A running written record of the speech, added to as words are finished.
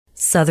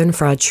Southern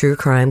Fried True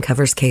Crime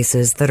covers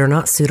cases that are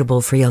not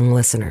suitable for young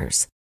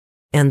listeners,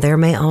 and there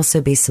may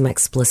also be some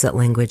explicit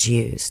language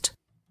used.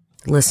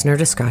 Listener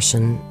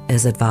discretion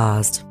is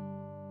advised.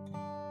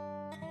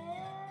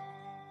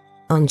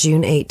 On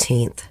June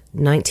 18th,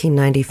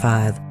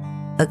 1995,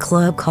 a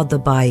club called the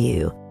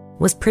Bayou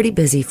was pretty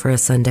busy for a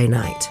Sunday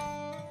night.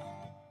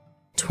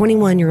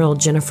 21-year-old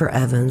Jennifer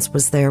Evans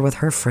was there with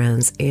her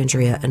friends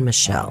Andrea and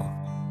Michelle.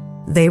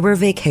 They were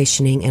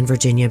vacationing in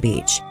Virginia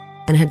Beach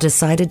and had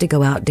decided to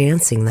go out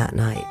dancing that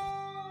night.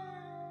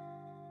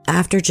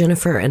 After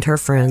Jennifer and her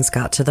friends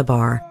got to the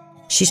bar,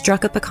 she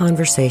struck up a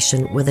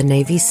conversation with a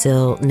Navy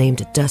SEAL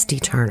named Dusty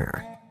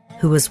Turner,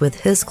 who was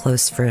with his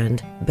close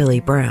friend, Billy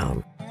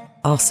Brown,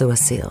 also a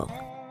SEAL.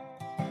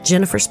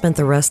 Jennifer spent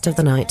the rest of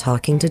the night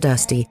talking to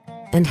Dusty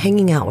and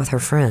hanging out with her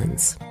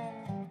friends.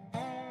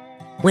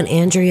 When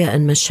Andrea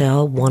and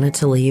Michelle wanted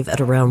to leave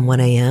at around 1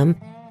 a.m.,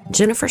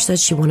 Jennifer said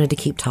she wanted to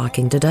keep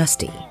talking to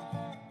Dusty.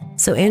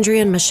 So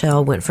Andrea and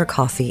Michelle went for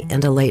coffee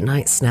and a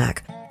late-night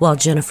snack while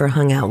Jennifer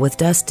hung out with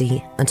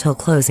Dusty until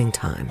closing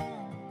time.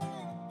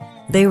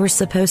 They were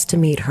supposed to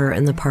meet her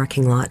in the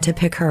parking lot to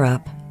pick her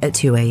up at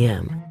 2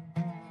 a.m.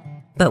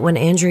 But when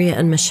Andrea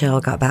and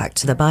Michelle got back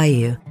to the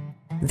Bayou,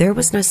 there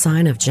was no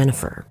sign of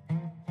Jennifer.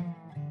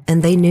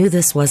 And they knew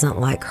this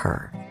wasn't like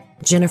her.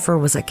 Jennifer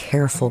was a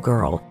careful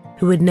girl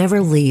who would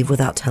never leave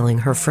without telling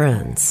her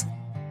friends.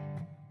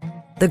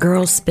 The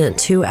girls spent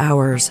 2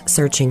 hours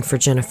searching for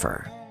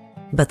Jennifer,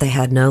 but they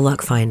had no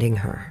luck finding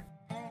her.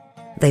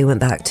 They went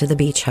back to the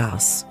beach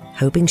house,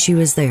 hoping she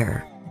was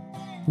there,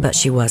 but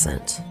she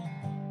wasn't.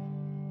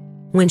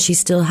 When she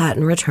still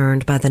hadn't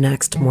returned by the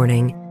next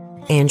morning,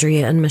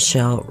 Andrea and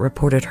Michelle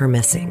reported her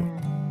missing.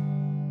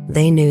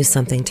 They knew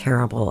something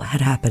terrible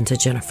had happened to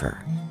Jennifer,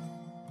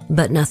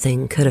 but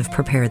nothing could have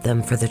prepared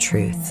them for the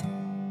truth.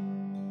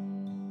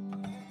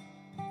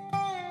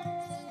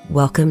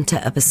 Welcome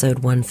to episode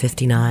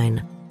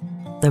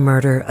 159, The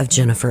Murder of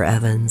Jennifer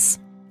Evans.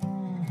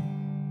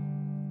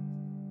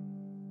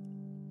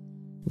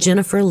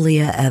 Jennifer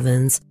Leah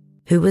Evans,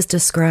 who was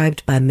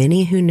described by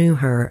many who knew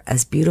her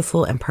as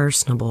beautiful and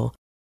personable,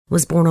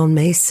 was born on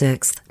May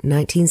 6,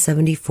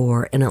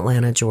 1974 in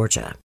Atlanta,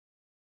 Georgia.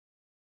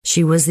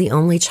 She was the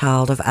only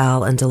child of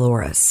Al and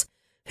Dolores,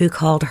 who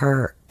called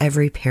her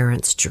every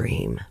parent's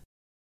dream.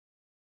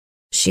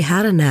 She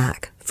had a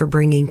knack for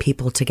bringing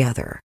people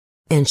together,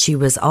 and she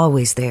was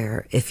always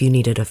there if you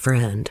needed a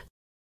friend.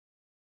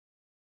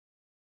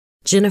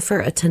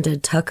 Jennifer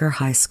attended Tucker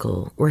High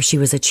School, where she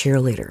was a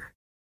cheerleader.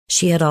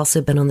 She had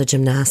also been on the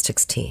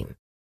gymnastics team,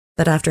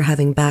 but after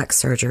having back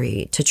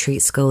surgery to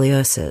treat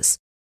scoliosis,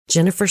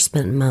 Jennifer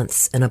spent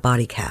months in a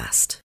body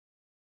cast.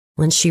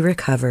 When she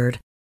recovered,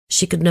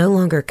 she could no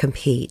longer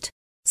compete,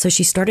 so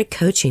she started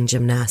coaching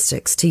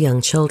gymnastics to young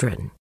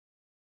children.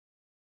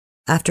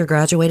 After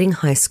graduating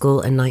high school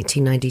in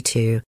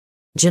 1992,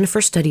 Jennifer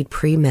studied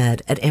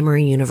pre-med at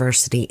Emory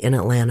University in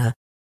Atlanta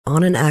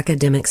on an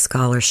academic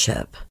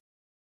scholarship.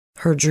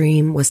 Her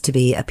dream was to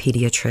be a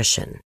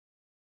pediatrician.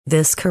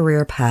 This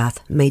career path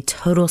made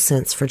total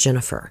sense for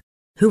Jennifer,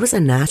 who was a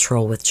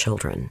natural with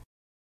children.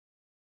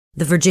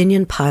 The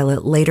Virginian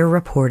Pilot later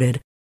reported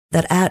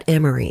that at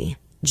Emory,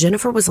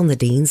 Jennifer was on the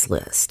dean's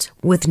list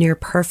with near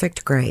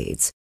perfect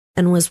grades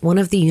and was one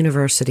of the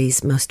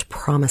university's most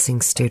promising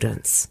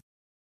students.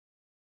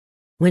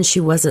 When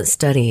she wasn't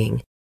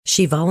studying,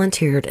 she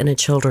volunteered in a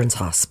children's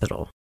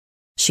hospital.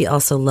 She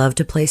also loved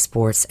to play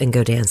sports and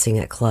go dancing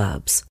at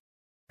clubs.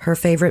 Her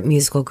favorite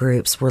musical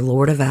groups were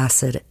Lord of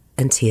Acid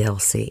and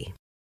TLC.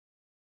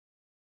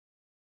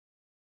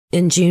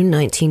 In June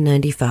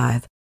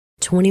 1995,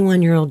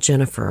 21-year-old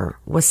Jennifer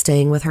was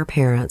staying with her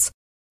parents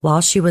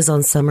while she was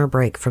on summer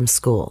break from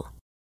school.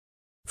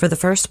 For the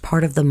first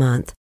part of the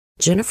month,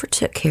 Jennifer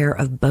took care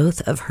of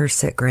both of her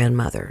sick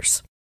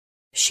grandmothers.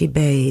 She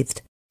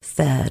bathed,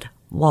 fed,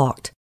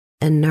 walked,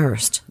 and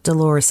nursed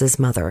Dolores's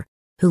mother,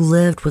 who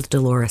lived with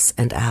Dolores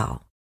and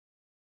Al.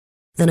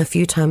 Then a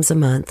few times a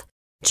month,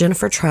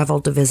 Jennifer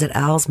traveled to visit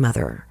Al's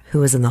mother, who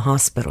was in the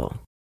hospital.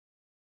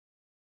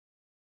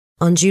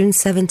 On June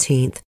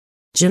 17th,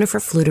 Jennifer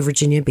flew to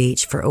Virginia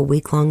Beach for a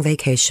week-long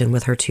vacation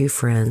with her two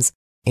friends,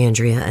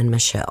 Andrea and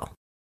Michelle.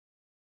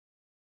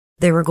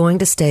 They were going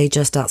to stay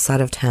just outside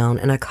of town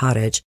in a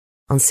cottage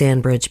on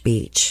Sandbridge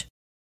Beach.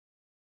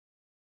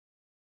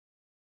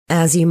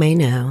 As you may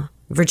know,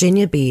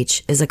 Virginia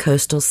Beach is a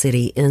coastal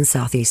city in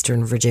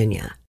southeastern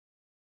Virginia.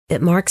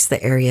 It marks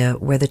the area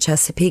where the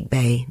Chesapeake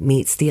Bay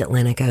meets the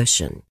Atlantic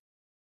Ocean.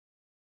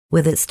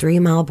 With its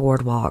 3-mile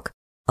boardwalk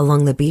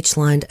along the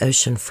beach-lined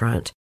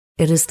oceanfront,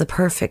 it is the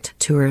perfect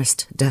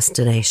tourist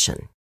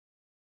destination.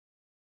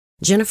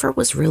 Jennifer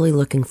was really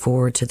looking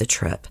forward to the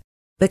trip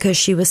because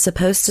she was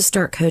supposed to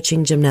start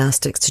coaching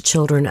gymnastics to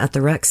children at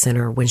the rec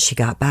center when she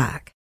got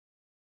back.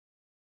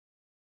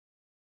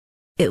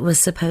 It was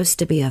supposed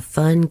to be a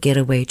fun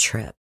getaway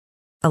trip,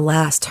 a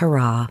last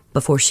hurrah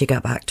before she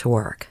got back to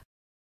work.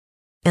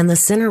 And the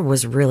center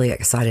was really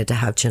excited to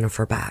have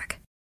Jennifer back.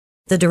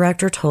 The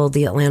director told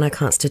the Atlanta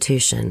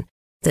Constitution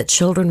that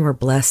children were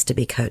blessed to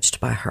be coached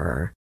by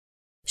her,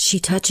 She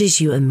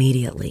touches you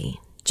immediately,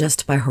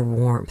 just by her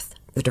warmth,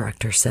 the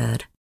director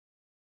said.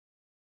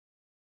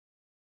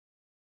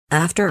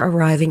 After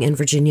arriving in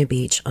Virginia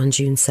Beach on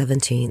June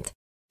 17th,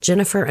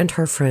 Jennifer and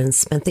her friends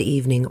spent the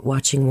evening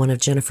watching one of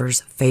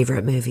Jennifer's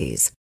favorite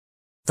movies,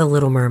 The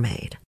Little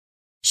Mermaid.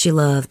 She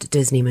loved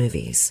Disney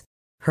movies.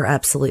 Her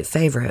absolute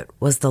favorite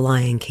was The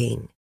Lion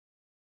King.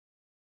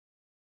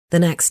 The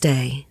next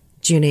day,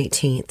 June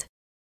 18th,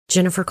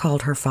 Jennifer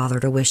called her father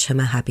to wish him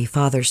a happy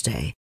Father's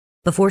Day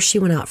before she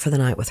went out for the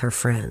night with her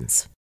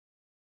friends.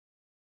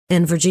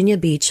 In Virginia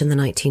Beach in the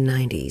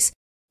 1990s,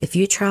 if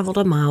you traveled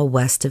a mile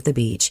west of the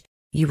beach,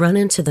 you run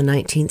into the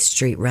 19th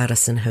Street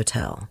Radisson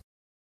Hotel.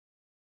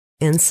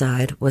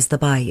 Inside was the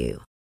Bayou,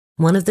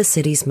 one of the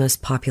city's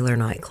most popular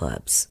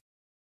nightclubs.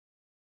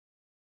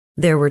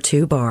 There were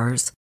 2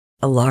 bars,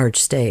 a large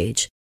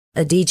stage,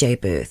 a DJ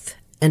booth,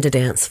 and a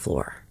dance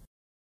floor.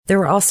 There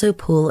were also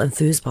pool and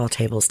foosball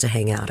tables to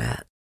hang out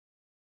at.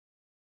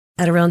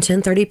 At around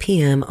 10:30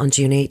 p.m. on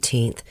June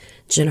 18th,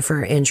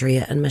 Jennifer,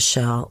 Andrea, and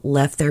Michelle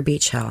left their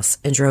beach house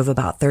and drove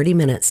about 30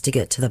 minutes to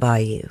get to the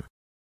Bayou.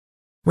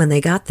 When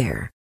they got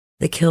there,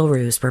 the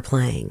Kilroos were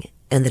playing,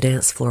 and the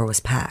dance floor was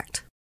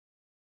packed.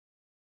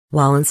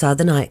 While inside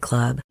the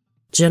nightclub,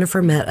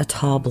 Jennifer met a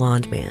tall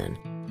blonde man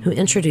who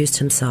introduced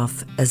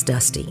himself as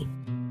Dusty.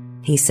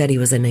 He said he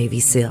was a Navy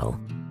SEAL,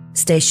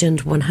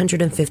 stationed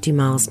 150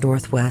 miles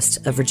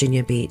northwest of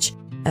Virginia Beach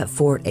at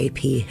Fort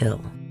A.P.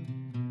 Hill.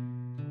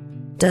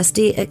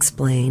 Dusty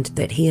explained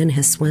that he and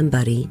his swim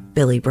buddy,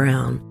 Billy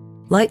Brown,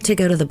 liked to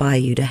go to the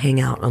Bayou to hang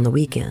out on the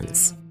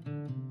weekends.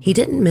 He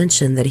didn't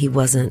mention that he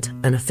wasn't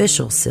an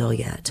official SEAL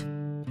yet.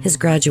 His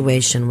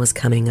graduation was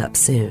coming up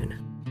soon.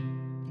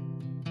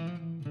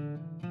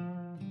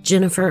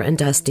 Jennifer and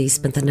Dusty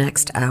spent the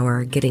next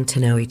hour getting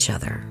to know each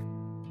other.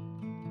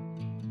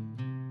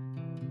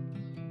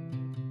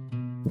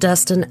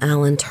 Dustin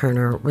Allen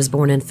Turner was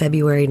born in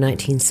February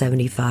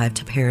 1975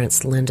 to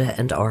parents Linda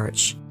and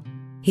Arch.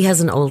 He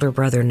has an older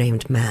brother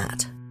named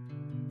Matt.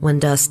 When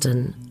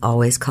Dustin,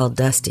 always called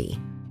Dusty,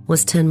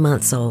 was 10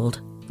 months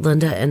old,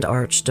 Linda and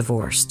Arch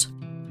divorced.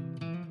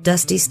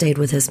 Dusty stayed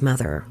with his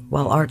mother,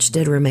 while Arch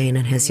did remain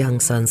in his young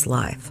son's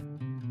life.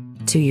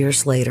 2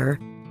 years later,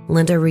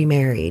 Linda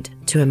remarried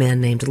to a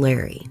man named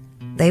Larry.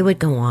 They would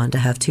go on to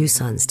have 2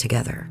 sons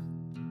together.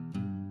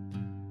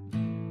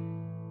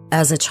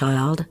 As a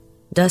child,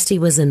 Dusty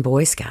was in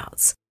Boy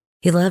Scouts.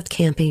 He loved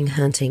camping,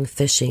 hunting,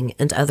 fishing,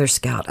 and other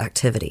scout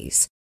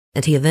activities,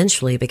 and he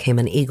eventually became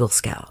an Eagle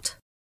Scout.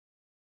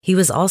 He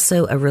was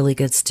also a really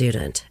good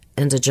student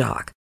and a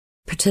jock,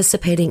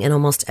 participating in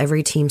almost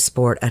every team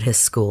sport at his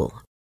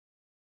school.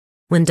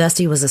 When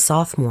Dusty was a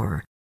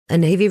sophomore, a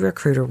Navy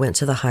recruiter went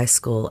to the high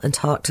school and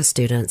talked to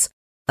students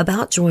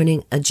about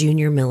joining a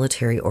junior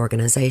military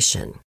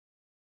organization.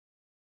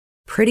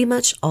 Pretty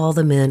much all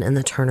the men in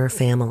the Turner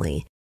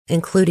family,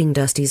 including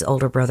Dusty's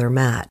older brother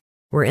Matt,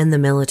 were in the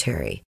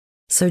military,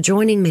 so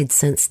joining made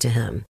sense to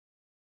him.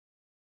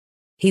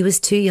 He was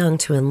too young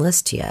to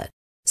enlist yet,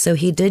 so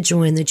he did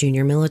join the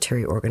junior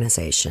military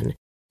organization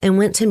and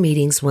went to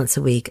meetings once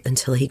a week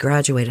until he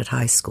graduated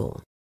high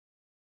school.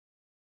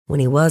 When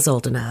he was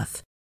old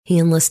enough, he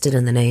enlisted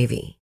in the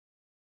Navy.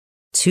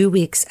 2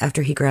 weeks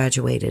after he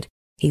graduated,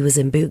 he was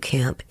in boot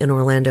camp in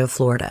Orlando,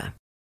 Florida.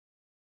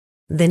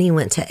 Then he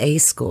went to A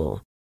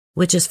School,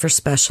 which is for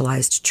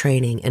specialized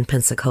training in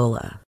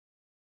Pensacola.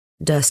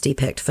 Dusty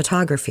picked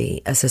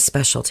photography as his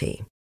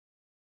specialty.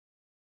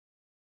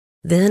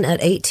 Then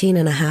at 18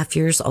 and a half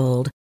years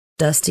old,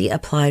 Dusty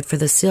applied for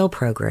the SEAL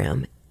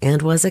program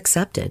and was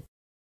accepted.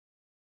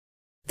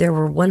 There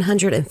were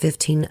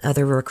 115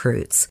 other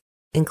recruits,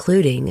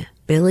 including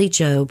Billy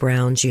Joe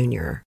Brown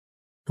Jr.,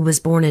 who was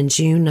born in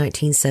June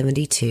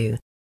 1972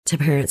 to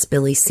parents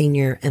Billy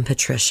Sr. and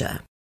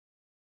Patricia.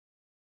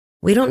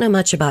 We don't know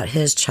much about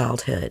his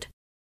childhood,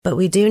 but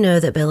we do know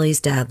that Billy's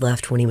dad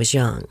left when he was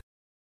young.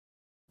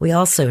 We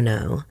also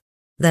know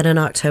that in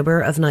October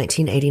of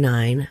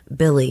 1989,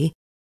 Billy,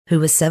 who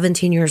was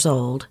 17 years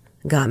old,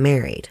 got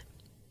married.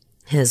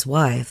 His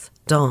wife,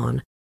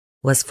 Dawn,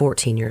 was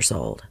 14 years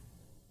old.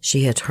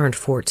 She had turned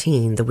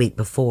 14 the week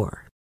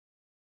before.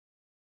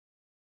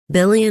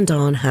 Billy and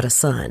Dawn had a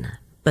son,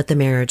 but the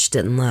marriage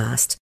didn't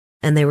last,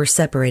 and they were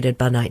separated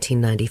by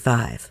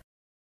 1995.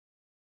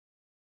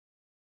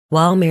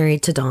 While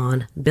married to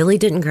Dawn, Billy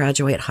didn't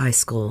graduate high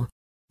school,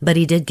 but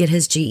he did get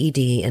his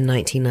GED in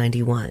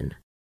 1991.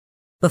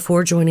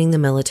 Before joining the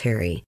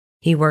military,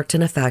 he worked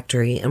in a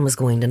factory and was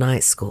going to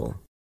night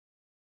school.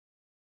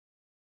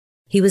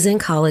 He was in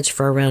college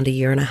for around a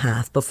year and a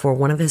half before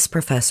one of his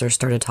professors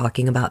started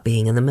talking about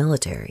being in the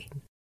military.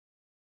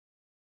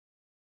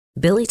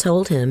 Billy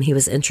told him he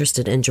was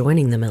interested in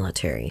joining the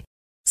military,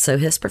 so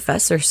his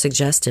professor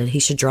suggested he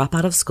should drop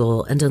out of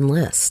school and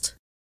enlist.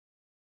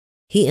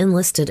 He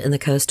enlisted in the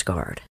Coast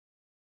Guard.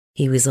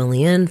 He was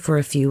only in for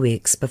a few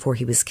weeks before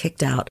he was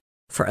kicked out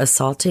for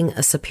assaulting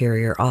a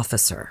superior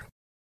officer.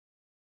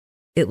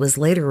 It was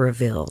later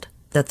revealed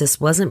that this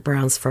wasn't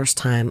Brown's first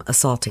time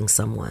assaulting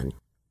someone.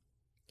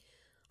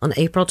 On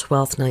April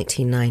 12,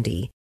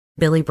 1990,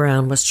 Billy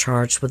Brown was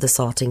charged with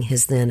assaulting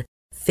his then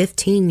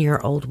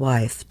 15-year-old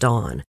wife,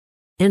 Dawn,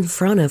 in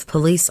front of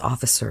police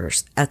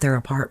officers at their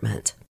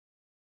apartment.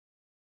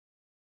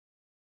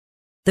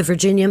 The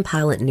Virginian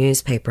Pilot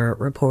newspaper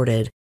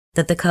reported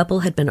that the couple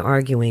had been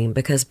arguing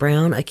because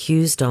Brown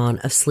accused Dawn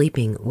of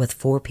sleeping with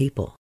 4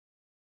 people.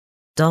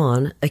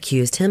 Dawn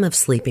accused him of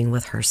sleeping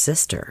with her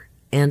sister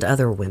and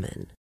other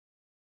women.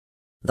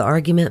 The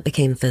argument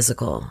became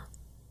physical.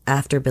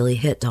 After Billy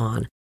hit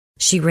Dawn,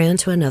 she ran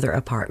to another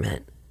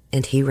apartment,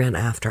 and he ran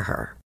after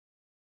her.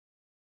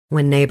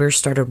 When neighbors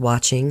started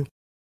watching,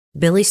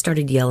 Billy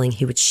started yelling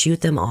he would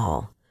shoot them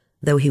all,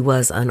 though he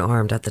was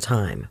unarmed at the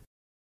time.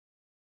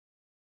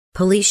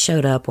 Police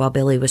showed up while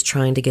Billy was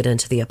trying to get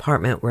into the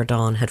apartment where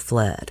Dawn had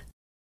fled.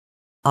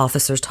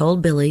 Officers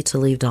told Billy to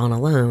leave Dawn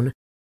alone,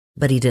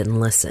 but he didn't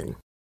listen.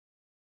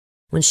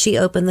 When she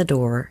opened the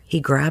door,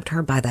 he grabbed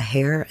her by the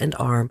hair and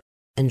arm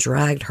and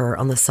dragged her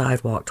on the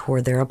sidewalk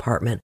toward their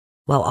apartment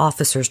while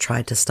officers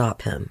tried to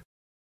stop him.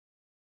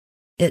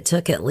 It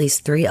took at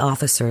least 3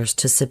 officers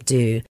to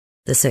subdue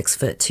the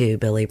 6'2"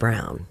 Billy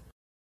Brown.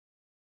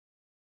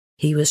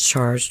 He was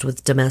charged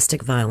with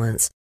domestic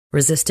violence,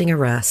 resisting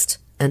arrest,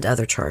 and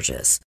other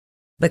charges.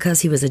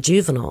 Because he was a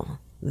juvenile,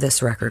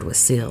 this record was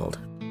sealed.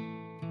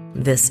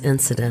 This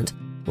incident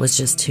was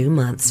just 2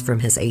 months from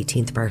his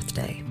 18th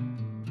birthday.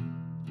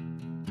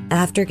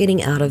 After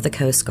getting out of the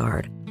Coast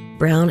Guard,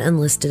 Brown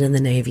enlisted in the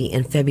Navy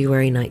in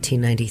February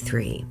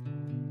 1993.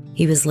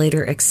 He was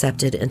later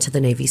accepted into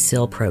the Navy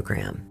SEAL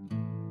program.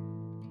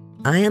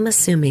 I am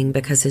assuming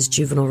because his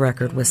juvenile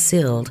record was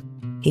sealed,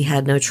 he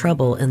had no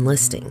trouble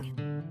enlisting.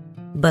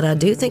 But I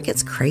do think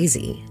it's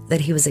crazy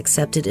that he was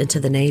accepted into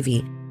the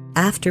Navy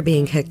after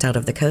being kicked out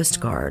of the Coast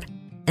Guard,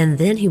 and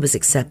then he was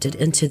accepted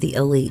into the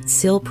elite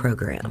SEAL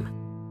program.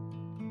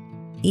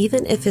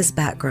 Even if his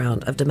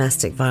background of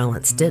domestic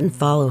violence didn't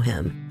follow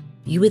him,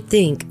 you would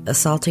think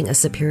assaulting a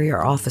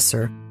superior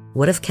officer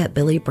would have kept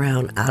Billy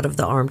Brown out of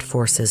the armed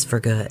forces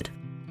for good.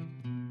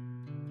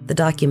 The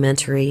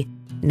documentary,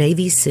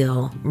 Navy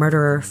SEAL,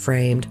 Murderer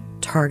Framed,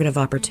 Target of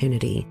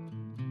Opportunity,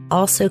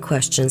 also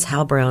questions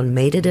how Brown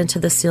made it into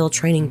the SEAL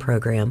training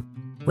program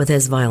with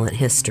his violent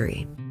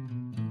history.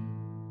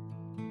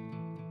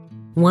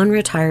 One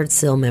retired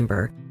SEAL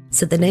member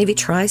said the Navy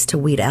tries to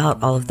weed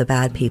out all of the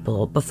bad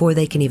people before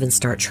they can even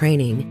start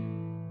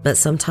training, but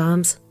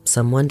sometimes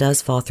someone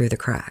does fall through the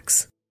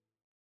cracks.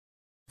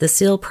 The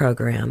SEAL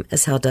program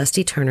is how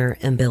Dusty Turner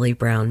and Billy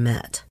Brown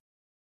met.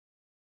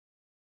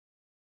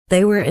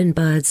 They were in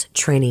BUDS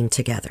training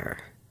together,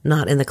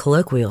 not in the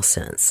colloquial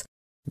sense.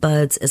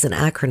 BUDS is an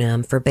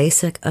acronym for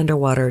Basic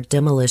Underwater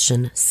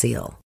Demolition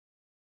SEAL.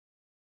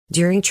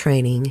 During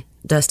training,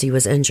 Dusty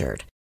was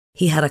injured.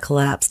 He had a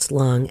collapsed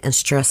lung and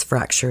stress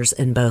fractures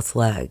in both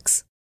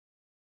legs.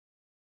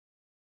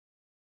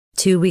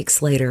 2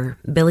 weeks later,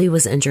 Billy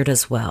was injured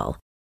as well.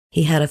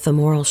 He had a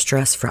femoral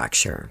stress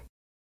fracture.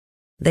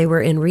 They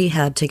were in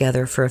rehab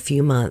together for a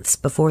few months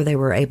before they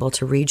were able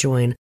to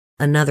rejoin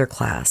another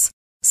class,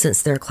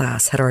 since their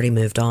class had already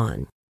moved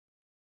on.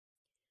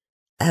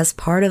 As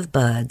part of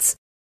BUDS,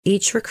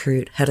 each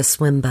recruit had a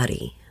swim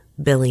buddy.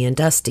 Billy and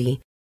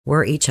Dusty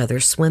were each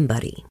other's swim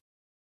buddy.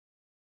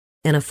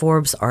 In a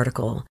Forbes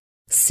article,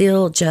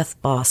 SEAL Jeff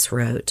Boss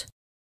wrote,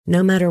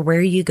 "No matter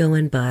where you go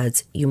in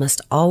BUDS, you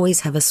must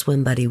always have a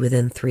swim buddy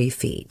within 3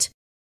 feet.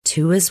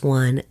 2 is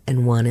 1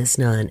 and 1 is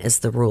none is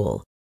the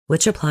rule,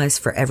 which applies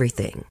for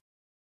everything."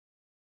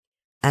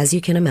 As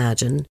you can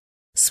imagine,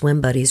 swim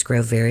buddies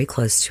grow very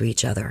close to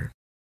each other.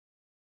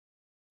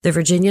 The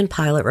Virginian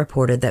Pilot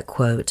reported that,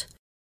 quote,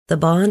 "The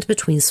bond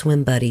between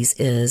swim buddies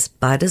is,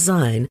 by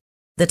design,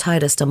 the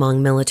tightest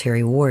among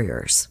military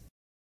warriors.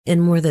 In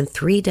more than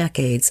 3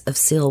 decades of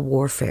SEAL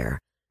warfare,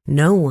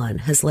 no one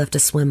has left a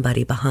swim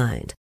buddy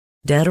behind.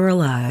 Dead or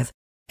alive,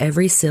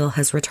 every SEAL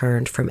has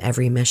returned from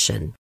every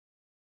mission.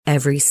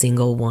 Every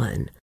single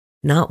one.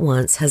 Not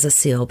once has a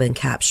SEAL been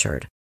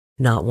captured.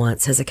 Not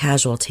once has a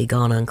casualty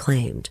gone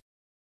unclaimed.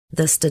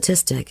 The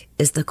statistic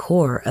is the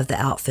core of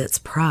the outfit's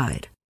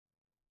pride."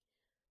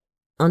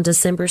 On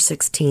December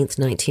 16,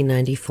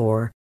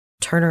 1994,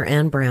 Turner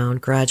and Brown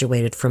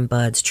graduated from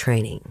BUDS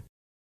training.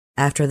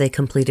 After they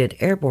completed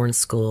airborne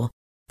school,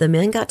 the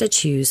men got to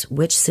choose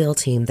which SEAL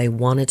team they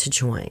wanted to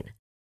join.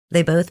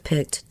 They both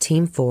picked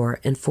Team 4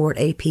 in Fort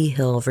A.P.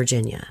 Hill,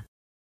 Virginia.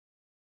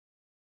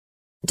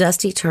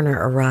 Dusty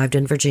Turner arrived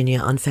in Virginia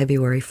on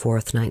February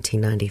 4,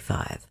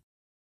 1995.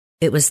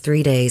 It was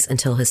 3 days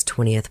until his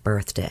 20th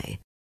birthday.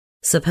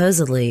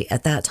 Supposedly,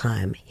 at that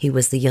time, he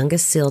was the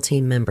youngest SEAL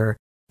team member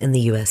in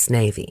the U.S.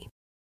 Navy.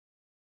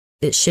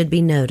 It should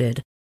be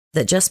noted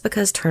that just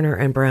because Turner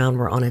and Brown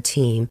were on a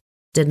team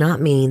did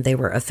not mean they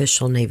were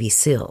official Navy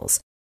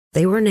SEALs.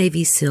 They were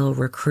Navy SEAL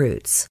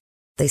recruits.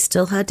 They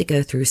still had to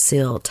go through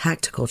SEAL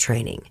tactical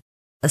training,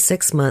 a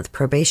 6-month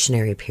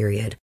probationary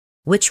period,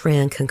 which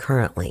ran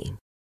concurrently.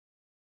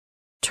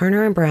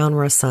 Turner and Brown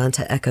were assigned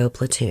to Echo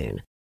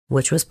Platoon,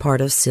 which was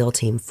part of SEAL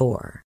Team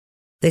 4.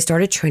 They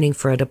started training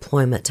for a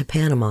deployment to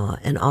Panama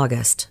in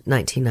August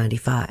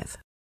 1995.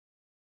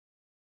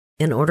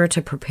 In order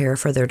to prepare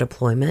for their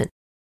deployment,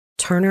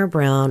 Turner,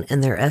 Brown,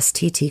 and their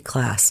STT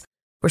class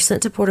were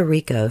sent to Puerto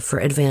Rico for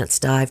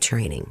advanced dive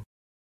training.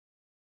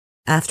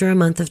 After a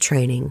month of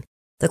training,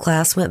 the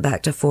class went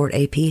back to Fort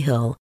A.P.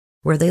 Hill,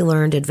 where they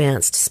learned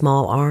advanced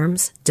small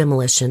arms,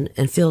 demolition,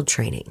 and field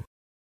training.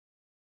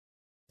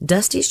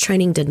 Dusty's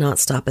training did not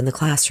stop in the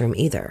classroom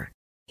either.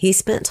 He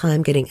spent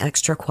time getting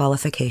extra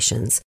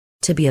qualifications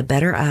to be a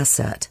better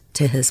asset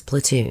to his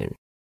platoon.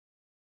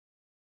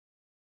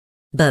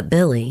 But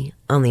Billy,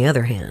 on the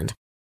other hand,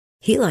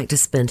 he liked to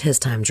spend his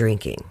time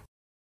drinking.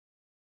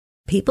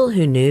 People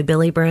who knew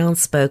Billy Brown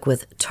spoke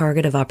with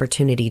Target of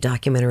Opportunity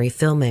documentary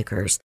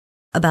filmmakers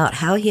about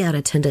how he had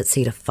a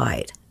tendency to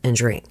fight and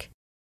drink.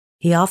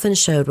 He often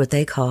showed what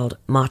they called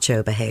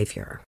macho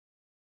behavior.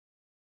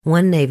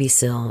 One Navy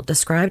SEAL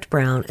described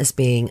Brown as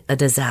being a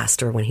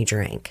disaster when he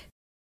drank.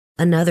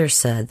 Another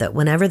said that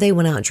whenever they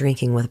went out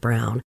drinking with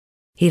Brown,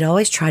 he'd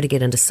always try to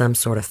get into some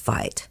sort of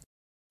fight.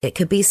 It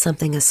could be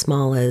something as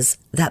small as,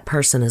 "That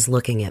person is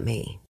looking at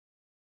me."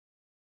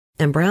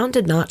 And Brown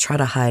did not try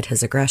to hide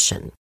his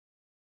aggression.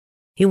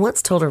 He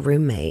once told a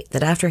roommate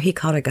that after he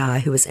caught a guy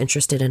who was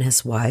interested in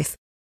his wife,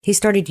 he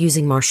started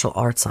using martial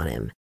arts on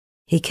him.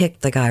 He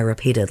kicked the guy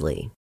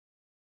repeatedly.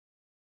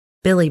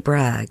 Billy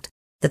bragged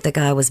that the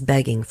guy was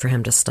begging for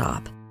him to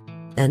stop,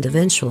 and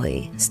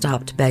eventually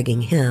stopped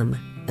begging him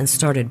and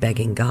started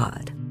begging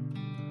God.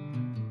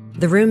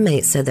 The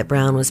roommate said that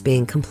Brown was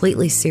being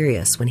completely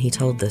serious when he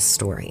told this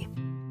story.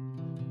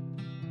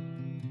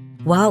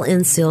 While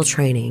in SEAL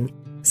training,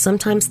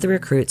 sometimes the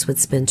recruits would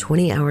spend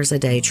 20 hours a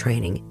day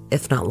training,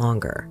 if not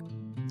longer.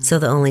 So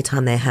the only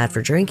time they had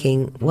for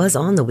drinking was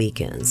on the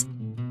weekends,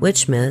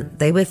 which meant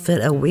they would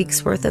fit a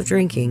week's worth of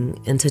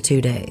drinking into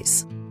 2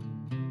 days.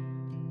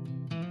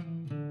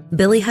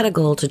 Billy had a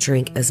goal to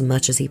drink as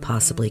much as he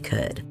possibly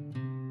could.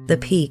 The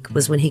peak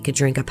was when he could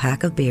drink a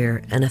pack of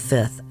beer and a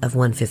fifth of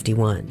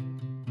 151.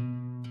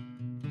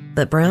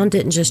 But Brown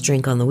didn't just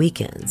drink on the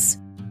weekends.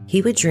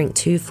 He would drink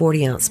 2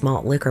 40-ounce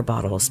malt liquor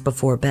bottles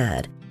before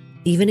bed,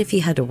 even if he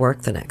had to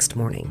work the next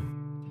morning.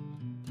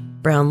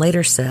 Brown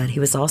later said he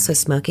was also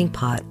smoking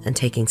pot and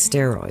taking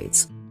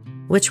steroids,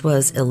 which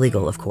was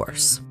illegal, of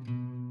course.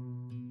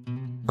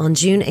 On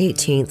June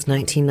 18,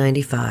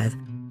 1995,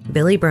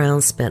 Billy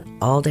Brown spent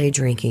all day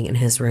drinking in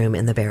his room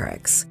in the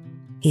barracks.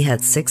 He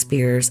had 6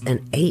 beers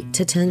and 8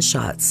 to 10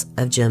 shots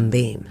of Jim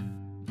Beam.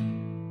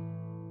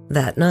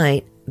 That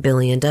night,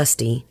 Billy and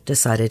Dusty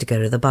decided to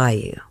go to the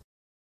bayou.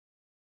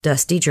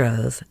 Dusty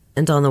drove,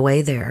 and on the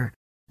way there,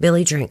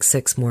 Billy drank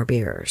 6 more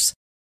beers.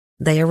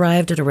 They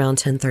arrived at around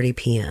 10:30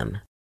 p.m.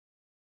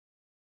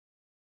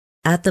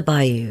 At the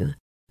bayou,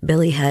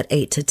 Billy had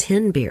 8 to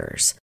 10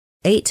 beers,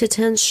 8 to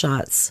 10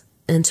 shots,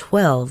 and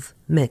 12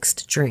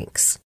 mixed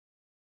drinks.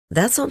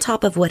 That's on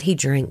top of what he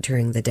drank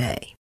during the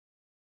day.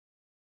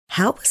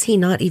 How was he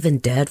not even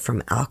dead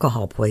from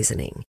alcohol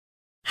poisoning?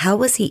 How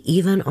was he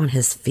even on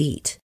his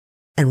feet?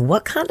 And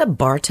what kind of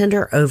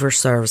bartender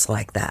overserves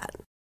like that?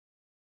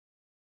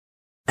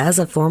 As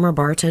a former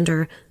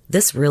bartender,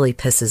 this really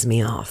pisses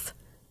me off.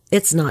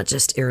 It's not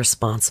just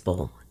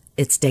irresponsible,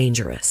 it's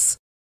dangerous.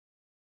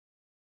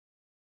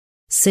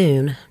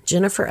 Soon,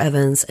 Jennifer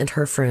Evans and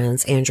her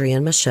friends Andrea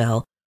and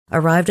Michelle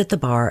arrived at the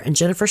bar, and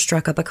Jennifer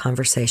struck up a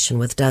conversation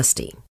with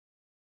Dusty.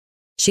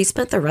 She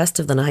spent the rest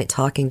of the night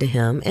talking to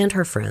him and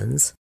her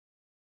friends.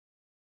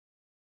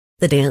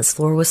 The dance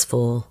floor was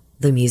full,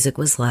 the music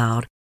was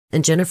loud,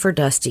 and Jennifer,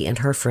 Dusty, and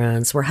her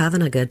friends were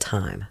having a good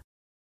time.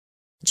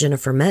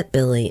 Jennifer met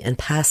Billy in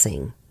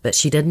passing, but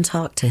she didn't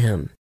talk to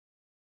him.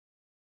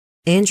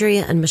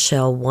 Andrea and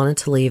Michelle wanted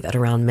to leave at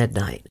around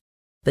midnight,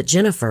 but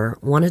Jennifer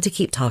wanted to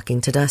keep talking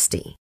to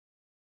Dusty.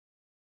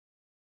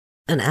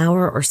 An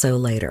hour or so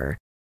later,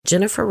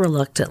 Jennifer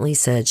reluctantly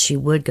said she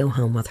would go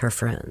home with her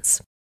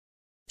friends.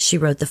 She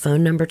wrote the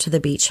phone number to the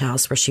beach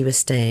house where she was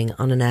staying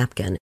on a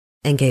napkin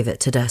and gave it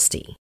to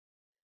Dusty.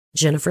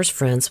 Jennifer's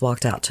friends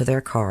walked out to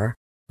their car,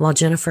 while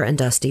Jennifer and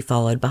Dusty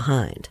followed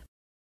behind.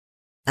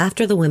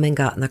 After the women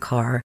got in the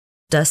car,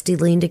 Dusty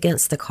leaned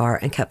against the car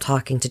and kept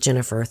talking to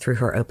Jennifer through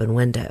her open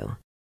window.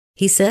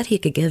 He said he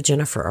could give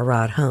Jennifer a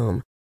ride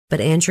home, but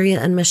Andrea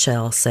and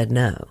Michelle said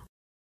no.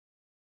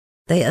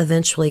 They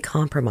eventually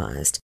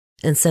compromised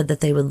and said that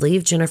they would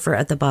leave Jennifer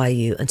at the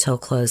bayou until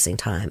closing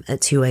time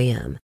at 2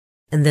 a.m.,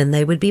 and then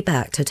they would be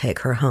back to take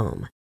her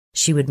home.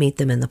 She would meet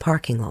them in the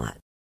parking lot.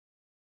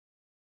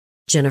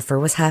 Jennifer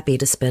was happy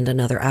to spend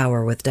another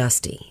hour with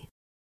Dusty.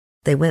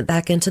 They went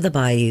back into the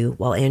bayou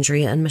while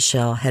Andrea and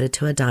Michelle headed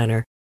to a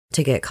diner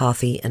to get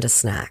coffee and a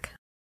snack.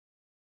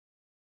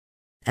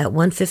 At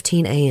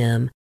 1:15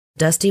 a.m.,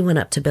 Dusty went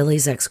up to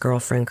Billy's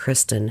ex-girlfriend,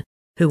 Kristen,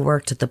 who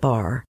worked at the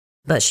bar,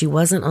 but she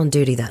wasn't on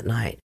duty that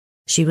night.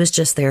 She was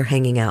just there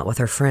hanging out with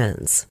her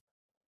friends.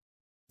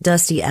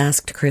 Dusty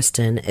asked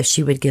Kristen if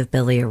she would give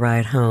Billy a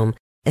ride home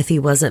if he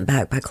wasn't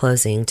back by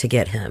closing to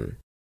get him.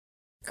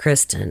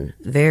 Kristen,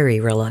 very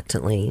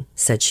reluctantly,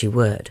 said she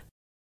would.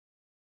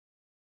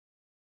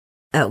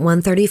 At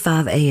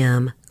 1:35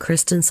 a.m.,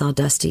 Kristen saw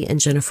Dusty and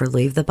Jennifer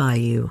leave the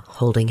bayou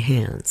holding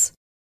hands.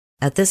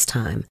 At this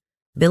time,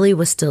 Billy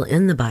was still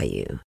in the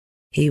bayou.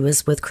 He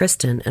was with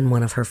Kristen and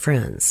one of her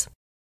friends.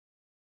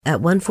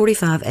 At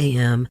 1:45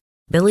 a.m.,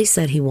 Billy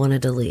said he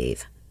wanted to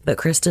leave, but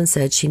Kristen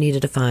said she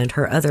needed to find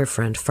her other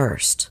friend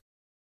first.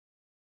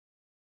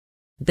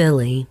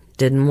 Billy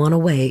didn't want to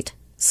wait,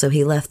 so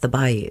he left the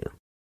bayou.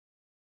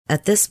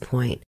 At this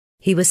point,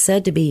 he was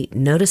said to be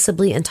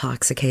noticeably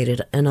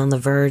intoxicated and on the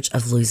verge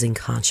of losing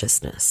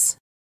consciousness.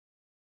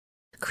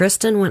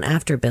 Kristen went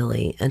after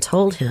Billy and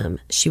told him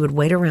she would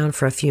wait around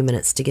for a few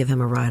minutes to give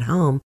him a ride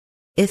home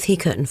if he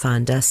couldn't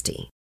find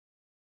Dusty.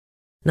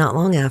 Not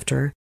long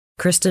after,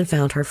 Kristen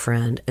found her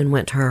friend and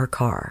went to her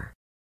car.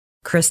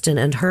 Kristen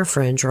and her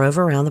friend drove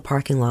around the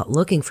parking lot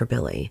looking for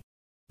Billy,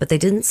 but they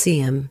didn't see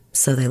him,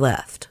 so they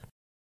left.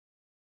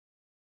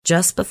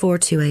 Just before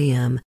 2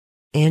 a.m.,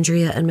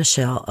 Andrea and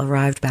Michelle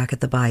arrived back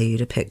at the bayou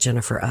to pick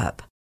Jennifer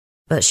up,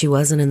 but she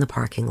wasn't in the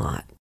parking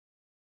lot.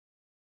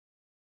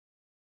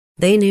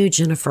 They knew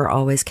Jennifer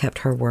always kept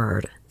her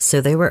word, so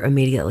they were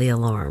immediately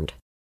alarmed.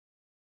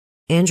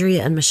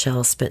 Andrea and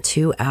Michelle spent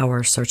 2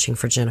 hours searching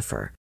for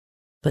Jennifer,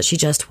 but she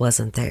just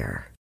wasn't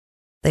there.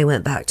 They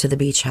went back to the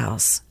beach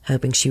house,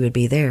 hoping she would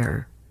be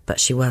there, but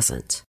she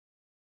wasn't.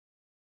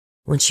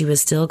 When she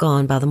was still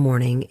gone by the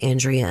morning,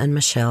 Andrea and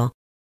Michelle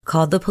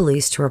called the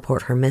police to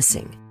report her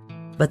missing,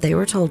 but they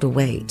were told to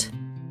wait.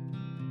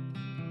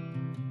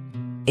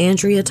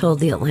 Andrea told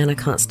the Atlanta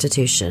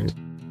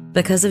Constitution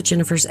because of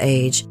Jennifer's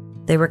age,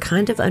 they were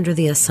kind of under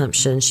the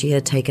assumption she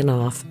had taken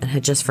off and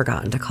had just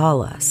forgotten to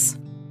call us.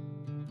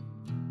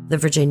 The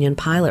Virginian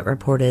Pilot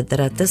reported that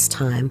at this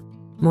time,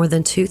 more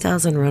than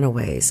 2,000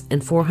 runaways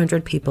and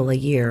 400 people a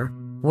year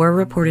were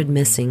reported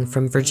missing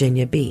from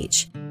Virginia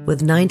Beach,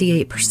 with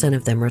 98%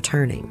 of them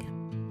returning.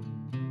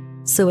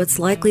 So it's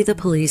likely the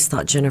police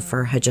thought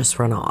Jennifer had just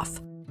run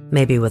off,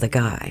 maybe with a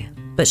guy,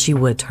 but she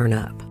would turn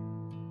up.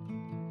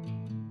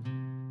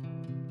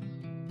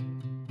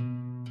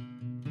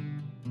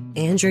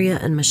 Andrea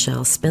and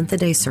Michelle spent the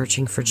day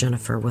searching for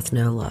Jennifer with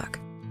no luck,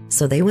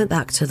 so they went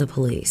back to the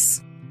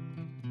police.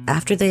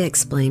 After they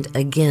explained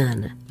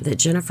again that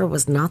Jennifer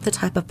was not the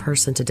type of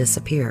person to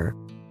disappear,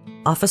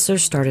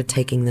 officers started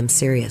taking them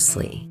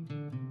seriously.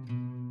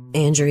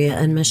 Andrea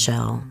and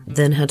Michelle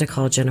then had to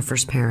call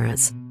Jennifer's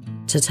parents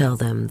to tell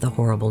them the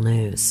horrible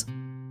news.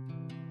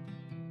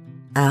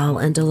 Al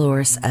and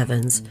Dolores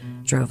Evans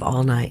drove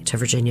all night to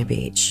Virginia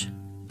Beach.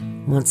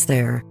 Once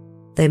there,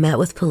 they met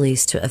with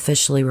police to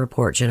officially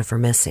report Jennifer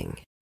missing.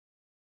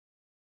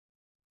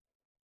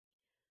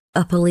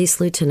 A police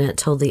lieutenant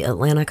told the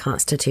Atlanta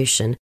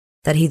Constitution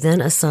that he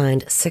then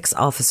assigned 6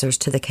 officers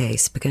to the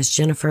case because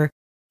Jennifer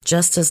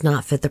just does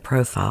not fit the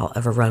profile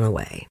of a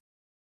runaway.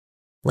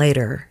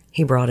 Later,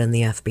 he brought in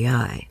the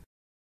FBI.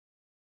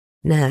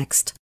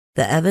 Next,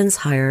 the Evans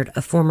hired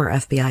a former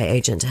FBI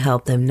agent to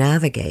help them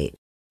navigate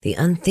the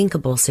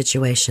unthinkable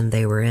situation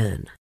they were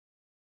in.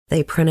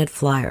 They printed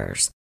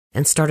flyers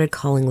and started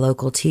calling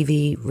local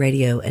TV,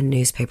 radio, and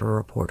newspaper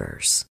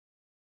reporters.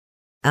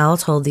 Al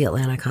told the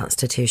Atlanta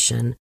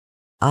Constitution,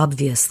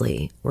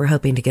 "Obviously, we're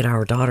hoping to get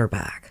our daughter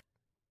back."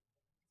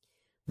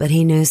 But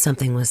he knew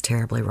something was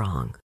terribly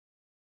wrong.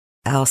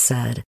 Al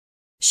said,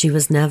 "She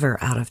was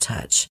never out of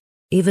touch,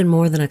 even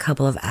more than a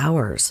couple of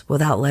hours,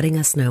 without letting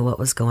us know what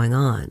was going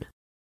on."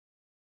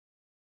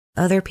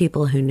 Other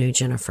people who knew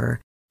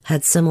Jennifer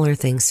had similar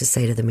things to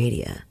say to the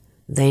media.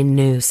 They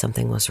knew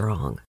something was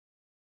wrong.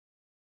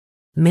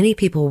 Many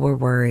people were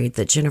worried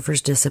that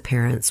Jennifer's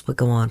disappearance would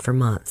go on for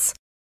months,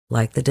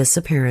 like the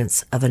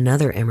disappearance of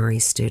another Emory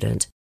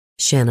student,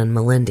 Shannon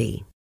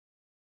Melindy.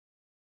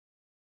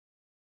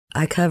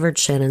 I covered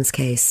Shannon's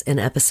case in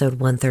episode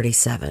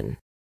 137.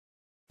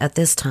 At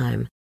this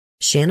time,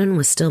 Shannon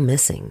was still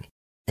missing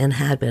and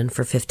had been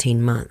for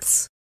 15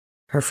 months.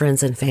 Her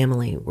friends and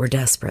family were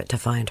desperate to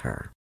find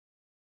her.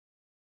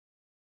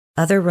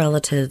 Other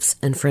relatives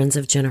and friends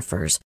of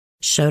Jennifer's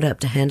showed up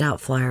to hand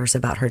out flyers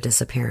about her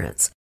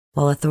disappearance,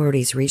 while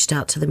authorities reached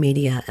out to the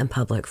media and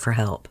public for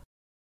help.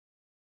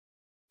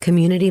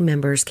 Community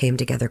members came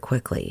together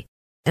quickly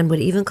and would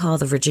even call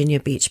the Virginia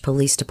Beach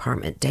Police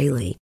Department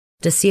daily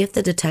to see if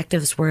the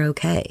detectives were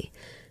okay.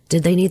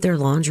 Did they need their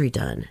laundry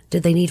done?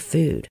 Did they need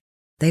food?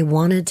 They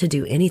wanted to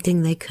do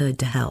anything they could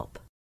to help.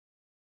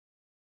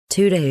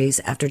 2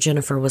 days after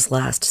Jennifer was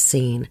last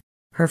seen,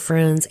 her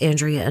friends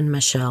Andrea and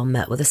Michelle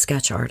met with a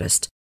sketch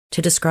artist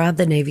to describe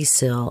the Navy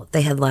SEAL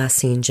they had last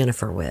seen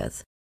Jennifer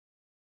with.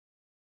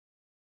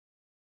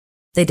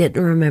 They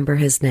didn't remember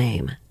his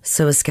name,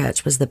 so a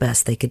sketch was the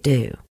best they could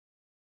do.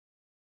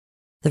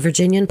 The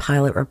Virginian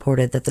Pilot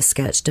reported that the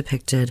sketch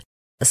depicted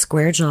a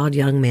square-jawed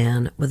young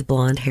man with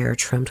blonde hair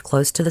trimmed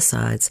close to the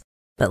sides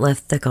but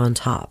left thick on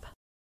top.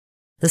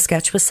 The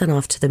sketch was sent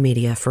off to the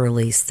media for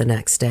release the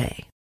next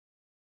day.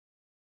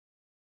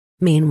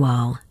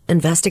 Meanwhile,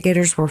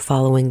 investigators were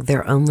following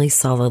their only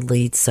solid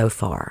lead so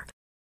far.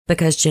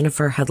 Because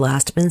Jennifer had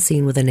last been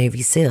seen with a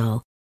Navy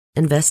SEAL,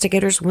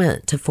 investigators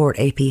went to Fort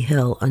A.P.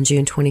 Hill on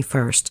June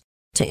 21st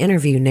to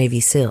interview Navy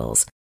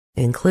SEALs,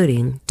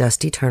 including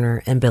Dusty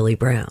Turner and Billy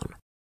Brown.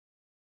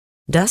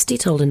 Dusty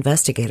told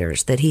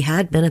investigators that he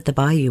had been at the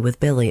bayou with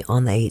Billy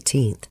on the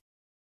 18th.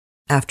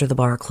 After the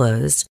bar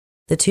closed,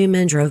 The two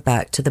men drove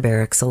back to the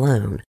barracks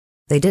alone.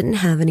 They didn't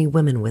have any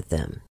women with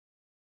them.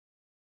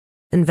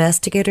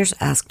 Investigators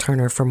asked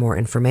Turner for more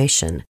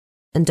information,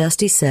 and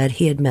Dusty said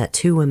he had met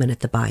two women at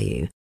the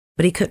bayou,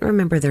 but he couldn't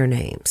remember their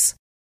names.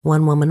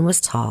 One woman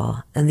was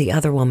tall, and the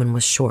other woman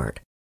was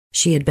short.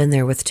 She had been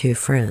there with two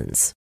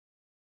friends.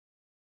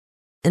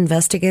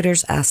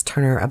 Investigators asked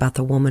Turner about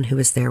the woman who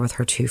was there with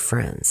her two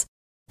friends,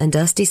 and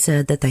Dusty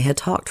said that they had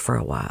talked for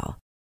a while,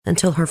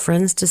 until her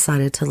friends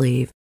decided to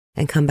leave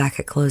and come back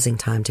at closing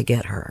time to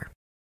get her.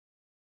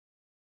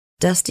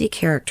 Dusty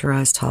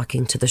characterized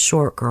talking to the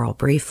short girl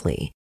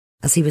briefly,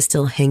 as he was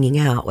still hanging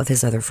out with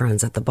his other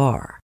friends at the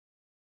bar.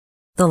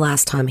 The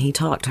last time he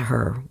talked to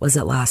her was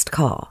at last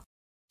call.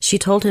 She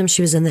told him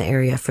she was in the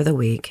area for the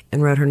week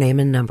and wrote her name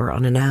and number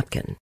on a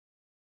napkin.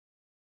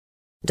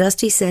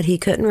 Dusty said he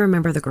couldn't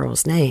remember the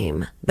girl's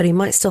name, but he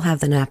might still have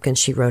the napkin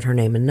she wrote her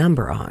name and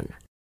number on.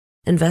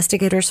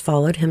 Investigators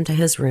followed him to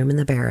his room in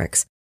the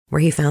barracks, where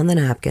he found the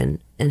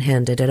napkin and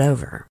handed it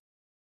over.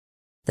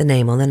 The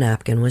name on the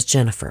napkin was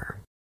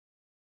Jennifer.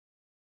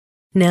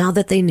 Now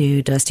that they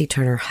knew Dusty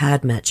Turner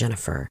had met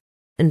Jennifer,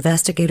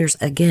 investigators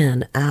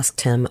again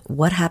asked him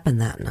what happened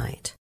that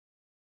night.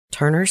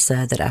 Turner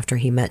said that after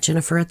he met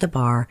Jennifer at the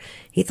bar,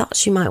 he thought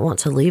she might want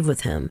to leave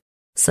with him,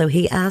 so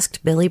he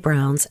asked Billy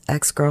Brown's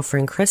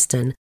ex-girlfriend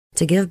Kristen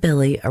to give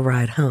Billy a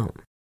ride home.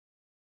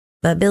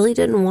 But Billy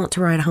didn't want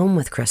to ride home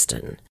with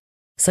Kristen,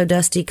 so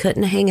Dusty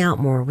couldn't hang out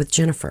more with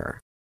Jennifer,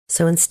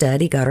 so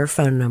instead he got her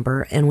phone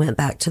number and went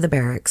back to the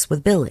barracks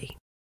with Billy.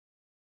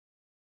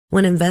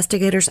 When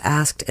investigators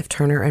asked if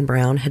Turner and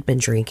Brown had been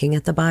drinking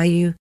at the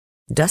bayou,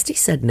 Dusty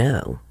said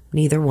no,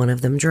 neither one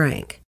of them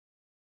drank,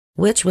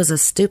 which was a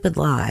stupid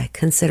lie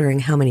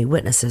considering how many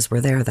witnesses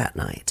were there that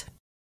night.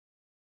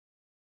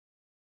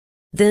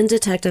 Then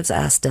detectives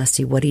asked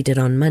Dusty what he did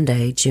on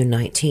Monday, June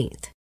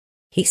 19th.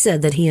 He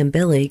said that he and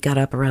Billy got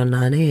up around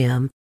 9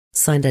 a.m.,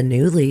 signed a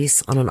new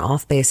lease on an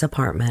off-base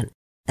apartment,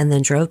 and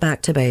then drove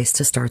back to base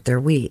to start their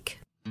week.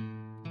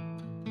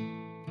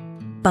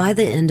 By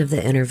the end of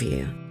the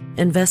interview,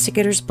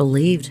 investigators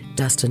believed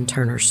Dustin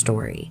Turner's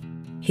story.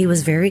 He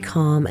was very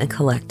calm and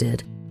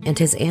collected, and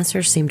his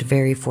answers seemed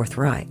very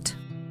forthright.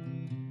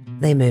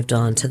 They moved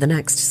on to the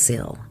next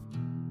SEAL.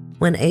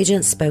 When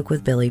agents spoke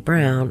with Billy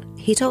Brown,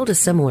 he told a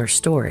similar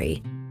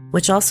story,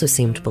 which also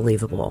seemed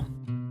believable.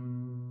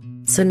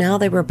 So now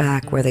they were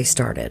back where they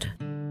started.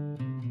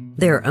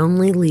 Their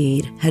only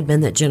lead had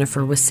been that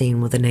Jennifer was seen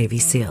with a Navy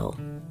SEAL.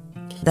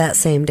 That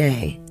same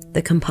day,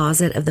 the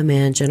composite of the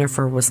man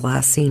Jennifer was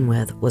last seen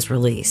with was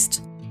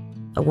released.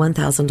 A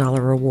 $1,000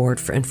 reward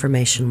for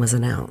information was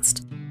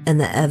announced, and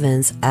the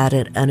Evans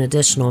added an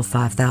additional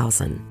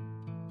 $5,000.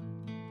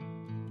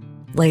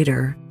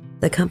 Later,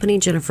 the company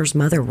Jennifer's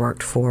mother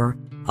worked for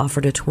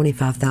offered a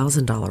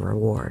 $25,000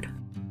 reward.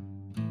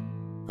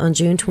 On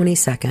June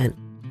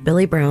 22nd,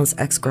 Billy Brown's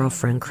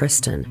ex-girlfriend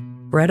Kristen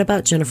read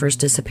about Jennifer's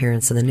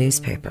disappearance in the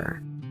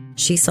newspaper.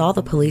 She saw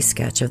the police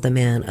sketch of the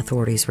man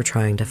authorities were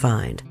trying to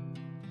find.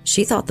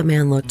 She thought the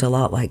man looked a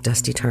lot like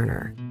Dusty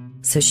Turner,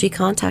 so she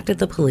contacted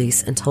the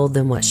police and told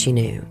them what she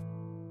knew.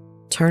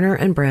 Turner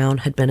and Brown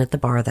had been at the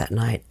bar that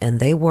night, and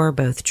they were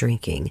both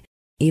drinking,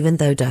 even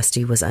though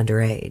Dusty was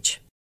underage.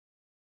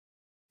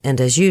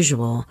 And as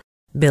usual,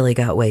 Billy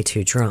got way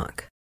too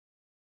drunk.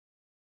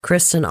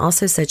 Kristen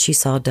also said she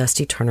saw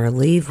Dusty Turner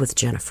leave with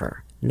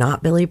Jennifer,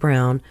 not Billy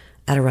Brown,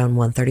 at around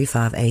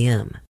 1:35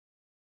 a.m.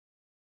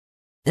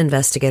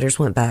 Investigators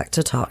went back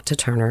to talk to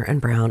Turner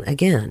and Brown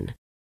again.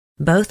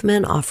 Both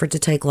men offered to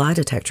take lie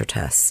detector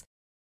tests,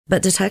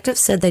 but detectives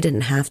said they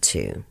didn't have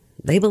to.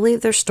 They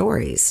believed their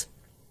stories.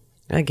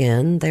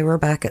 Again, they were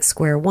back at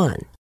square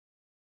one.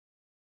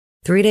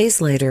 3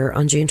 days later,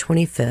 on June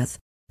 25th,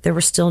 there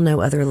were still no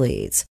other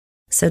leads,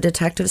 so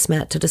detectives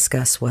met to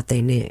discuss what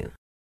they knew.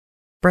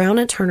 Brown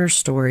and Turner's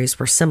stories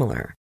were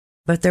similar,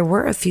 but there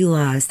were a few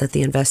lies that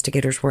the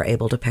investigators were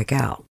able to pick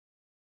out.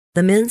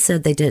 The men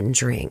said they didn't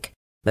drink,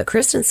 but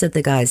Kristen said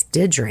the guys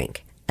did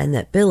drink, and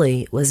that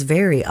Billy was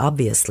very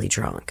obviously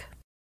drunk.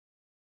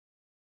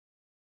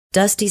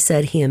 Dusty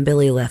said he and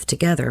Billy left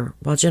together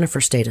while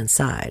Jennifer stayed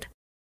inside,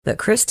 but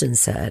Kristen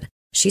said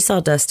she saw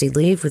Dusty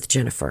leave with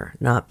Jennifer,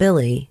 not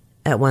Billy,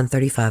 at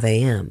 1:35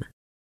 a.m.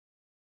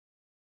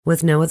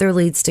 With no other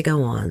leads to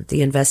go on,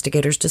 the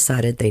investigators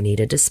decided they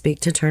needed to speak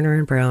to Turner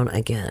and Brown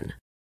again.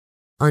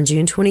 On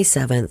June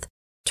 27th,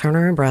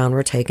 Turner and Brown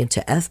were taken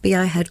to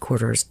FBI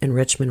headquarters in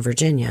Richmond,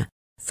 Virginia,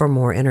 for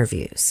more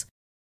interviews.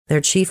 Their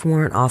chief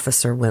warrant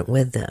officer went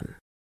with them.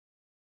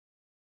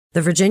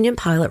 The Virginian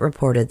pilot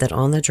reported that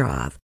on the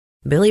drive,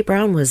 Billy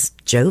Brown was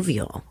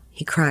jovial.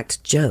 He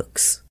cracked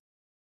jokes,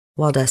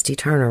 while Dusty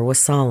Turner was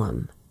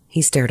solemn.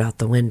 He stared out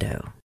the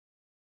window.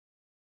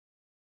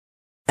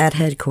 At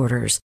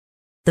headquarters,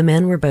 the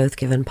men were both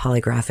given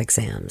polygraph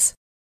exams.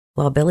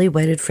 While Billy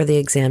waited for the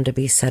exam to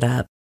be set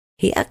up,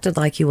 he acted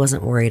like he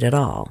wasn't worried at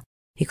all.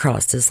 He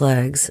crossed his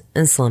legs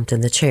and slumped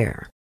in the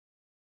chair.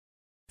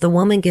 The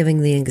woman giving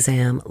the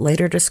exam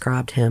later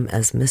described him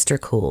as Mr.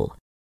 Cool,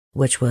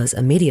 which was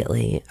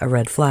immediately a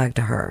red flag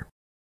to her.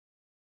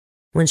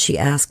 When she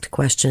asked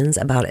questions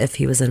about if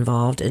he was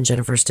involved in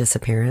Jennifer's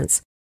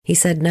disappearance, he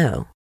said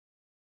no.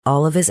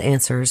 All of his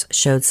answers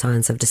showed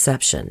signs of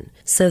deception,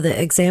 so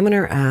the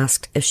examiner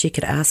asked if she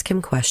could ask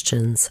him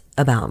questions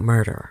about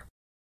murder.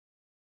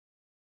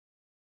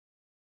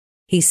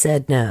 He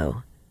said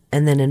no,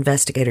 and then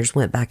investigators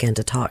went back in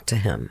to talk to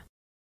him.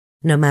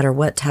 No matter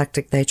what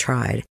tactic they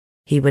tried,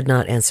 he would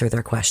not answer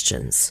their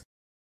questions.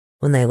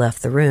 When they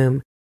left the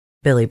room,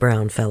 Billy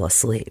Brown fell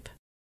asleep.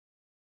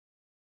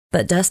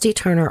 But Dusty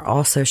Turner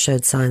also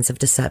showed signs of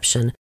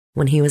deception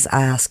when he was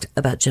asked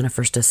about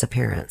Jennifer's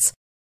disappearance,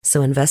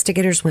 so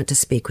investigators went to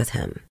speak with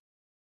him.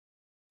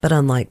 But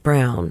unlike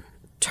Brown,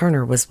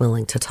 Turner was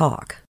willing to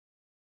talk.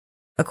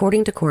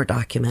 According to court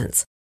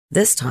documents,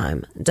 this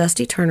time,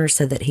 Dusty Turner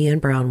said that he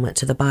and Brown went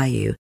to the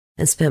bayou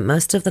and spent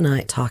most of the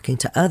night talking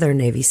to other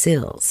Navy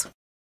SEALs.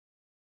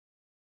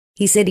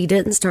 He said he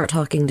didn't start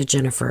talking to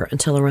Jennifer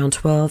until around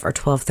 12 or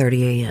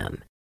 12:30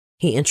 a.m.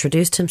 He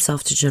introduced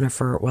himself to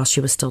Jennifer while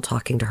she was still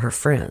talking to her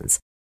friends,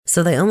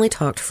 so they only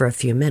talked for a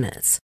few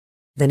minutes.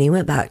 Then he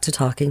went back to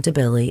talking to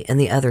Billy and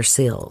the other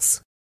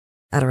SEALs.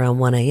 At around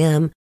 1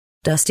 a.m.,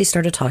 Dusty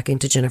started talking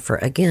to Jennifer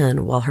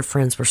again while her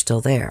friends were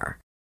still there.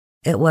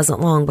 It wasn't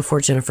long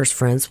before Jennifer's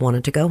friends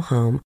wanted to go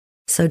home,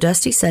 so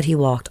Dusty said he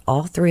walked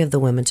all three of the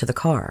women to the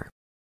car.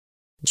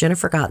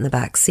 Jennifer got in the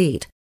back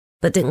seat,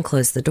 but didn't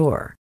close the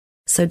door,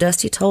 so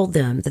Dusty told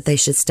them that they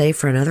should stay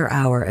for another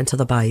hour until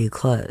the bayou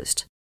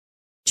closed.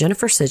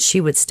 Jennifer said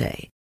she would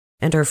stay,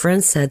 and her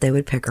friends said they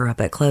would pick her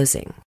up at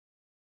closing.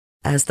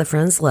 As the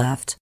friends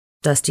left,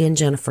 Dusty and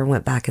Jennifer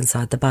went back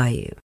inside the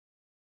bayou.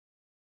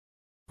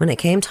 When it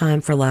came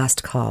time for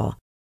last call,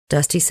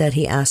 Dusty said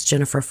he asked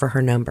Jennifer for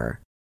her number,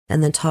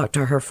 and then talked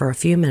to her for a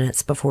few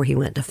minutes before he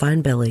went to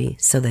find Billy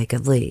so they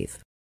could leave.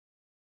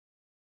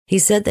 He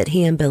said that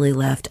he and Billy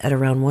left at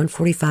around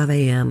 1:45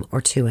 a.m.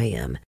 or 2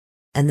 a.m.,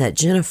 and that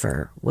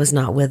Jennifer was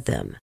not with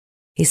them.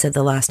 He said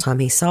the last time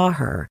he saw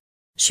her,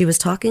 she was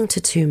talking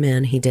to two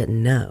men he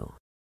didn't know.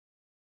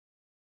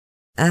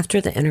 After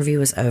the interview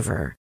was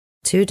over,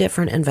 two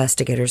different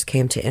investigators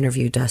came to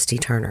interview Dusty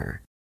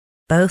Turner.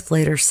 Both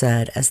later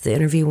said as the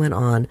interview went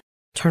on,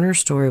 Turner's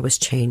story was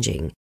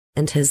changing,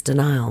 and his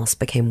denials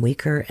became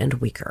weaker and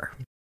weaker.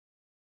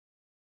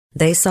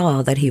 They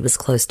saw that he was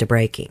close to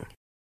breaking,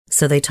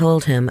 so they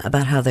told him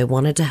about how they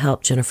wanted to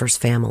help Jennifer's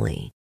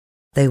family.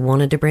 They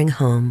wanted to bring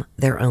home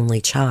their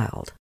only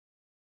child.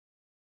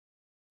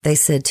 They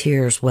said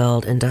tears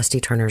welled in Dusty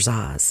Turner's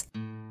eyes.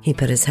 He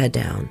put his head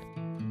down.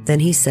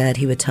 Then he said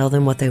he would tell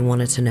them what they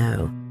wanted to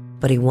know,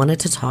 but he wanted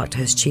to talk to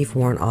his chief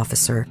warrant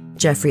officer,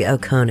 Jeffrey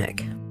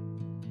O'Connick.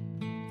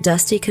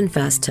 Dusty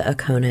confessed to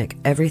O'Connick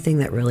everything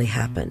that really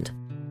happened.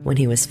 When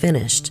he was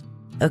finished,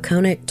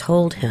 O'Connick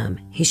told him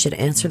he should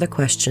answer the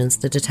questions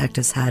the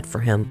detectives had for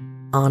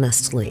him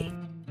honestly.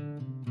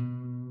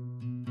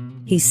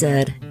 He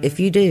said, "If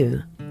you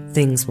do,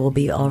 things will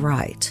be all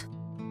right."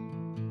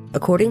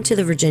 According to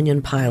the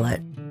Virginian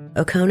pilot,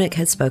 O'Connick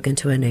had spoken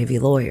to a Navy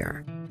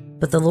lawyer,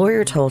 but the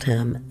lawyer told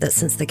him that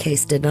since the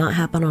case did not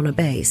happen on a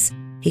base,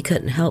 he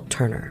couldn't help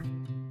Turner.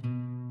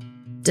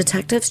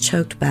 Detectives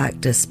choked back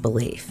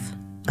disbelief.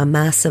 A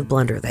massive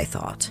blunder, they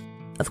thought.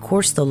 Of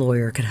course the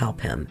lawyer could help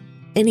him.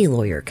 Any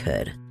lawyer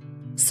could.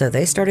 So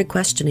they started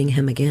questioning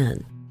him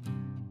again.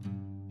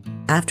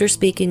 After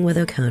speaking with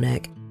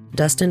O'Connick,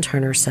 Dustin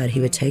Turner said he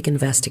would take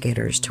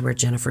investigators to where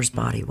Jennifer's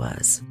body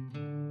was.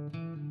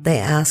 They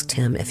asked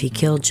him if he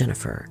killed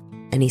Jennifer,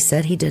 and he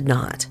said he did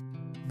not,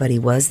 but he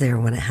was there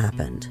when it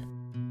happened.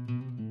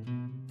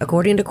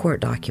 According to court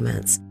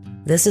documents,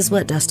 this is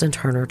what Dustin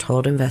Turner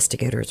told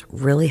investigators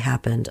really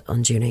happened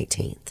on June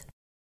 18th.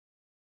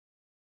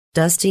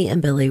 Dusty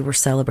and Billy were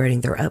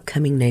celebrating their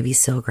upcoming Navy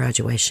SEAL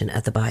graduation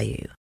at the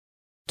bayou.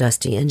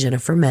 Dusty and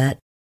Jennifer met,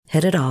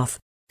 hit it off,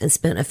 and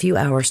spent a few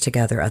hours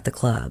together at the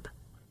club.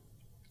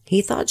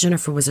 He thought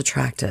Jennifer was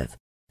attractive,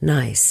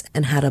 nice,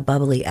 and had a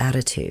bubbly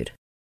attitude.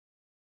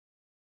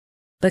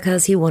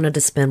 Because he wanted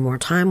to spend more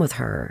time with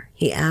her,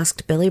 he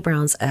asked Billy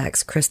Brown's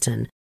ex,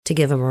 Kristen, to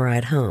give him a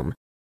ride home.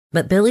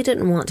 But Billy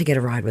didn't want to get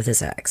a ride with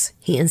his ex.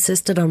 He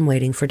insisted on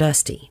waiting for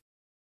Dusty.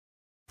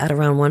 At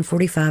around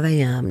 1:45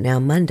 a.m., now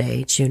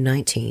Monday, June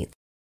 19th,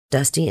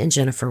 Dusty and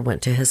Jennifer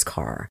went to his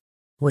car,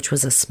 which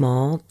was a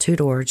small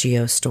two-door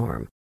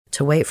Geostorm,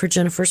 to wait for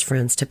Jennifer's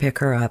friends to pick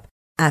her up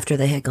after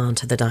they had gone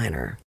to the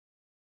diner.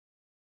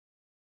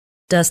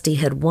 Dusty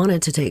had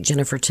wanted to take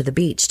Jennifer to the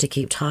beach to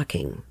keep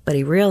talking, but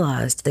he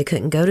realized they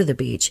couldn't go to the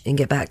beach and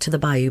get back to the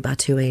bayou by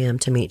 2 a.m.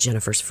 to meet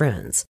Jennifer's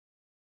friends.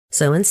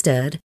 So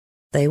instead,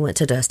 they went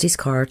to Dusty's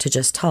car to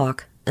just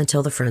talk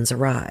until the friends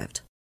arrived.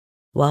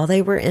 While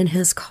they were in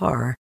his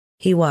car,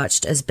 he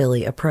watched as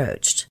Billy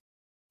approached.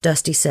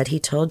 Dusty said he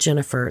told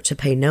Jennifer to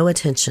pay no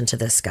attention to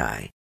this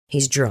guy.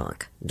 He's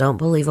drunk. Don't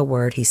believe a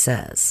word he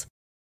says.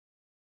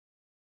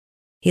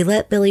 He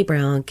let Billy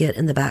Brown get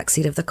in the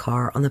backseat of the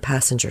car on the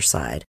passenger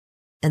side,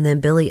 and then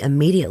Billy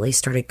immediately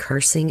started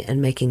cursing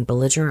and making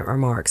belligerent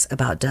remarks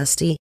about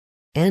Dusty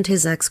and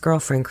his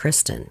ex-girlfriend,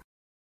 Kristen.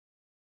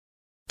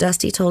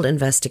 Dusty told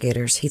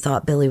investigators he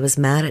thought Billy was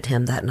mad at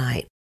him that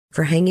night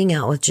for hanging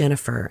out with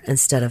Jennifer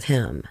instead of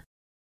him.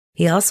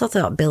 He also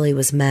thought Billy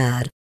was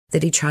mad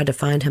that he tried to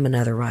find him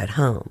another ride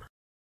home.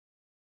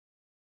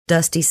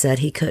 Dusty said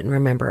he couldn't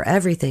remember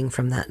everything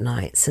from that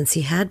night since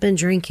he had been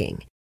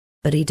drinking,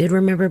 but he did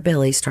remember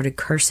Billy started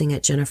cursing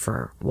at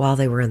Jennifer while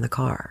they were in the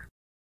car.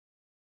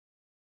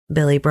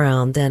 Billy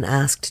Brown then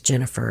asked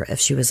Jennifer if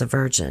she was a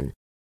virgin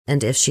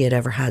and if she had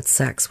ever had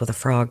sex with a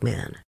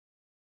frogman.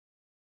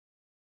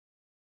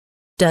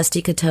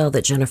 Dusty could tell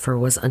that Jennifer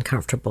was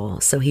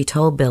uncomfortable, so he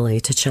told Billy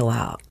to chill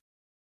out.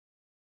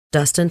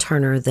 Dustin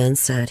Turner then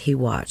said he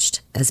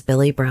watched as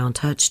Billy Brown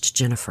touched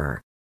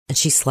Jennifer and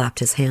she slapped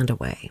his hand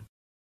away.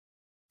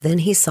 Then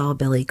he saw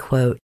Billy,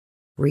 quote,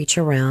 reach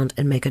around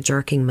and make a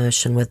jerking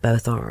motion with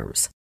both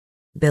arms.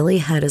 Billy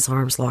had his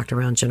arms locked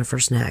around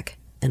Jennifer's neck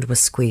and was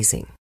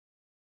squeezing.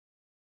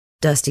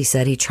 Dusty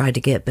said he tried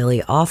to get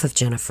Billy off of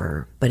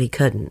Jennifer, but he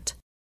couldn't.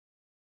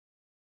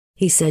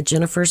 He said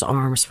Jennifer's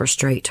arms were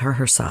straight to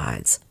her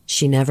sides.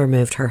 She never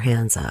moved her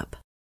hands up.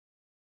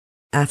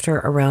 After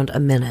around a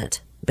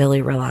minute,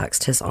 Billy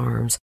relaxed his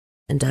arms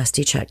and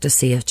Dusty checked to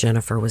see if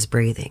Jennifer was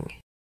breathing,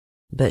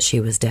 but she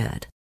was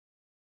dead.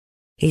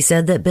 He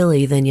said that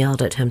Billy then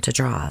yelled at him to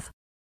drive,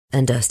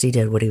 and Dusty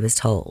did what he was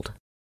told.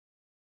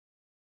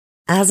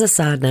 As a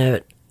side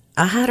note,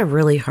 I had a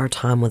really hard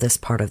time with this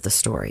part of the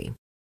story.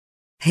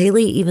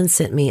 Haley even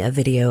sent me a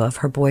video of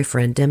her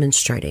boyfriend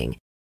demonstrating,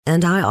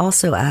 and I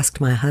also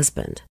asked my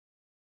husband.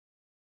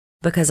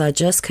 Because I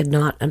just could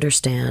not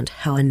understand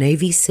how a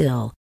Navy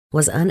SEAL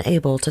was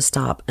unable to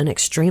stop an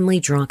extremely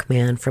drunk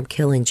man from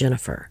killing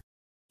Jennifer,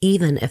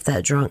 even if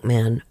that drunk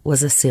man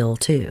was a SEAL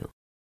too.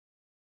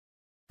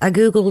 I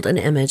Googled an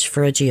image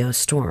for a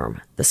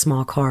Geostorm, the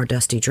small car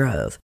Dusty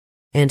drove,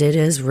 and it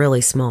is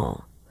really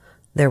small.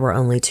 There were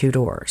only 2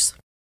 doors.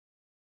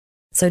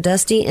 So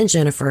Dusty and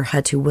Jennifer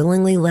had to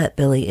willingly let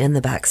Billy in the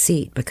back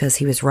seat because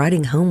he was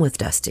riding home with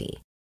Dusty.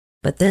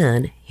 But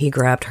then he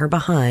grabbed her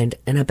behind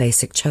in a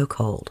basic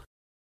chokehold.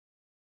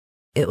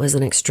 It was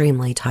an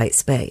extremely tight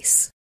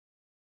space.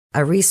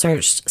 I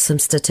researched some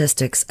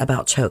statistics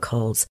about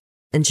chokeholds,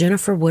 and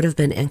Jennifer would have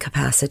been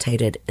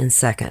incapacitated in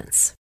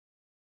seconds.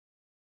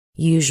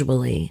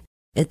 Usually,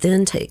 it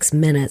then takes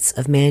minutes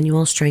of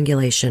manual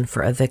strangulation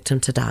for a victim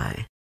to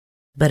die,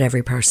 but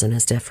every person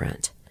is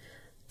different.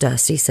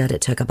 Dusty said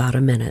it took about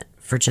a minute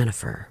for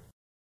Jennifer.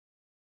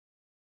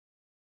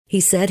 He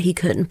said he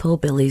couldn't pull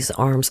Billy's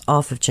arms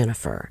off of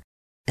Jennifer,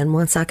 and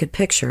once I could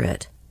picture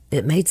it,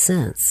 it made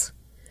sense.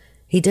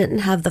 He didn't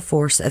have the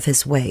force of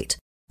his weight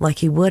like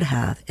he would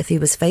have if he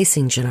was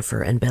facing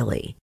Jennifer and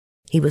Billy.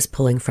 He was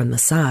pulling from the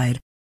side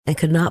and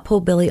could not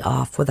pull Billy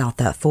off without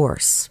that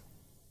force.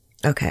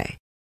 Okay,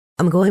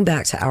 I'm going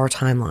back to our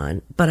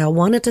timeline, but I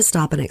wanted to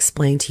stop and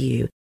explain to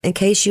you in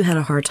case you had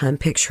a hard time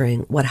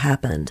picturing what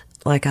happened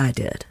like I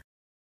did.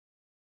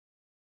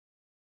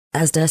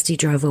 As Dusty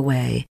drove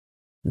away,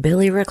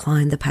 Billy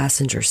reclined the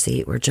passenger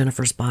seat where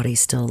Jennifer's body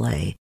still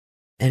lay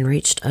and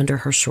reached under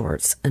her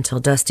shorts until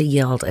Dusty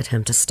yelled at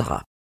him to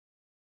stop.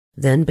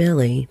 Then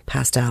Billy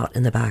passed out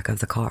in the back of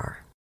the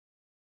car.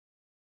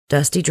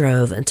 Dusty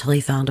drove until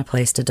he found a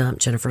place to dump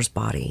Jennifer's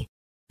body,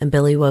 and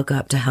Billy woke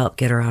up to help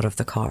get her out of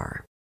the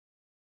car.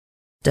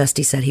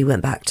 Dusty said he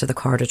went back to the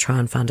car to try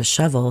and find a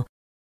shovel,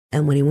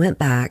 and when he went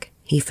back,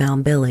 he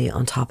found Billy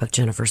on top of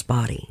Jennifer's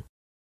body.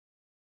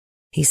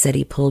 He said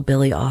he pulled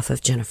Billy off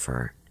of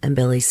Jennifer, and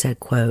Billy said,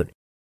 quote,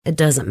 "It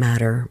doesn't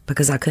matter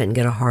because I couldn't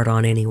get a hard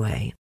on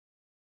anyway."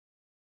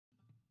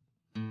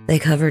 They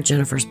covered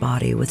Jennifer's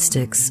body with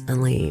sticks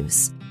and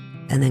leaves,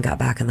 and then got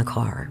back in the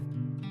car.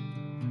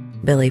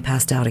 Billy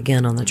passed out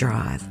again on the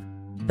drive,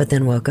 but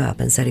then woke up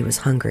and said he was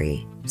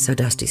hungry, so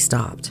Dusty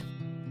stopped.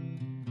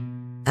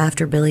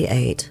 After Billy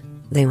ate,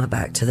 they went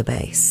back to the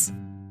base.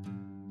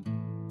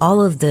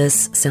 All of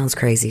this sounds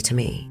crazy to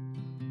me,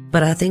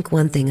 but I think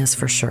one thing is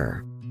for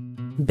sure.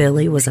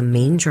 Billy was a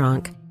mean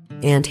drunk,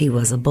 and he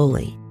was a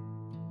bully.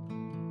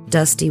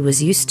 Dusty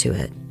was used to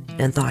it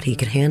and thought he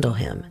could handle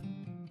him.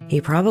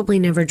 He probably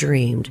never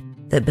dreamed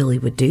that Billy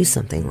would do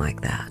something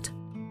like that.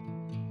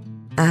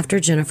 After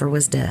Jennifer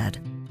was dead,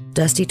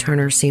 Dusty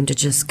Turner seemed to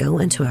just go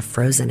into a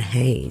frozen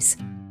haze.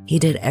 He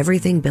did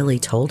everything Billy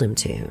told him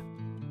to.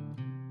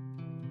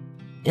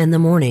 In the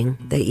morning,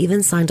 they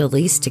even signed a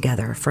lease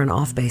together for an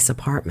off-base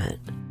apartment.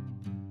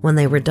 When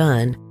they were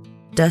done,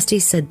 Dusty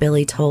said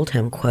Billy told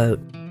him, quote,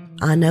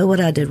 "I know what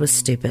I did was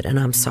stupid and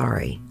I'm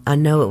sorry. I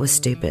know it was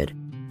stupid,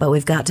 but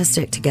we've got to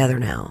stick together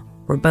now.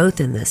 We're both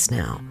in this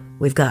now.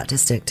 We've got to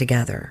stick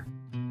together."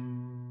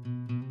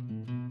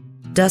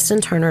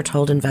 Dustin Turner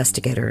told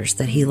investigators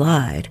that he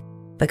lied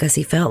because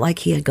he felt like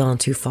he had gone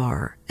too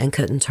far and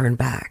couldn't turn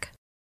back.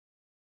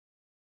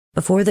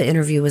 Before the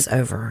interview was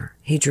over,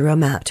 he drew a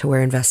map to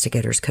where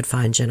investigators could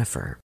find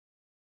Jennifer.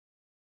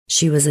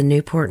 She was in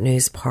Newport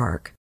News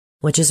Park,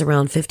 which is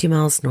around 50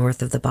 miles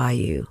north of the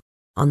bayou,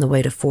 on the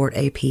way to Fort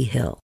A.P.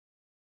 Hill.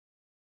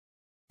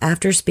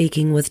 After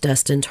speaking with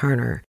Dustin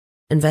Turner,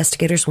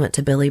 investigators went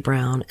to Billy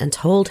Brown and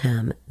told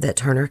him that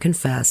Turner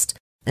confessed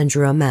and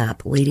drew a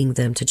map leading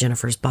them to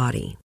Jennifer's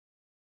body.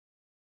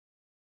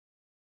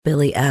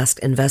 Billy asked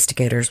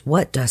investigators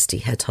what Dusty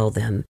had told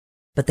them,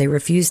 but they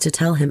refused to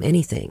tell him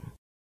anything.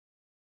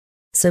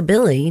 So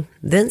Billy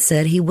then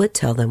said he would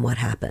tell them what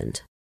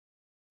happened.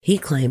 He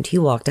claimed he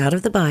walked out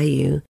of the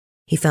bayou,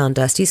 he found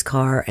Dusty's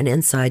car, and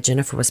inside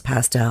Jennifer was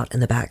passed out in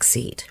the back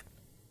seat.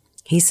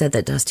 He said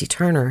that Dusty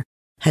Turner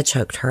had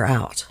choked her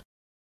out.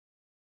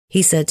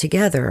 He said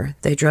together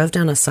they drove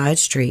down a side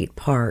street,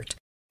 parked,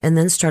 and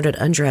then started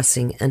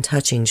undressing and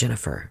touching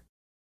Jennifer.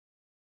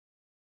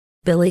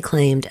 Billy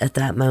claimed at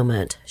that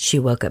moment she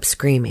woke up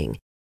screaming,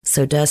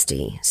 so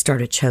Dusty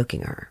started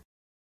choking her.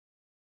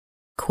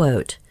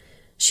 Quote,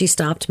 "She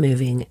stopped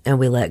moving and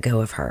we let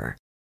go of her.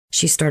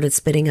 She started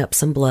spitting up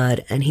some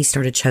blood and he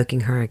started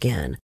choking her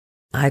again.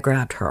 I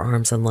grabbed her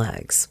arms and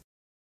legs.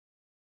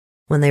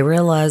 When they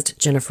realized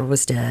Jennifer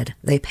was dead,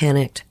 they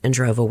panicked and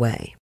drove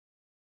away."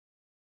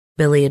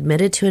 Billy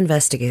admitted to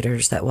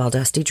investigators that while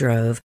Dusty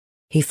drove,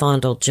 he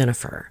fondled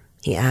Jennifer.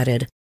 He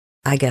added,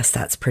 "I guess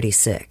that's pretty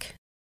sick."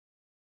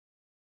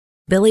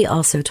 Billy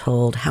also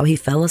told how he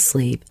fell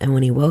asleep, and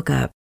when he woke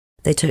up,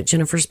 they took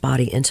Jennifer's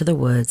body into the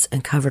woods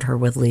and covered her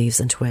with leaves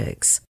and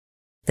twigs.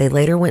 They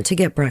later went to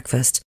get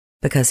breakfast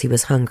because he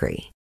was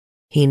hungry.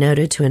 He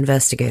noted to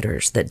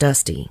investigators that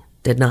Dusty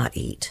did not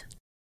eat.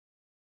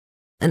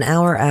 An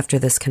hour after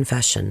this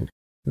confession,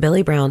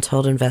 Billy Brown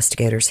told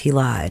investigators he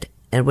lied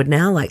and would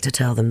now like to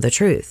tell them the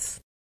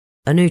truth,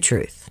 a new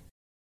truth.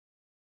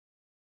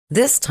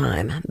 This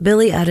time,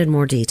 Billy added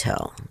more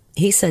detail.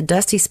 He said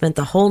Dusty spent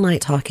the whole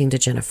night talking to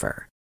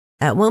Jennifer.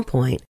 At one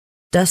point,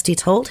 Dusty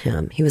told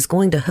him he was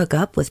going to hook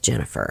up with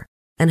Jennifer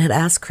and had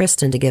asked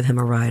Kristen to give him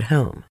a ride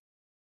home.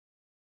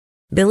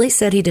 Billy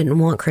said he didn't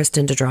want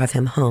Kristen to drive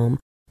him home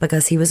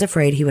because he was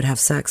afraid he would have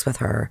sex with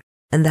her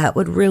and that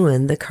would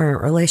ruin the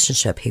current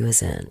relationship he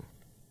was in.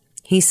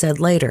 He said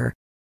later,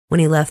 when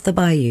he left the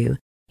bayou,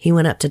 he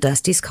went up to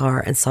Dusty's car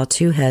and saw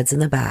two heads in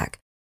the back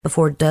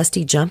before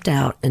Dusty jumped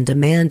out and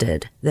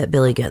demanded that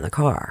Billy get in the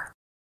car.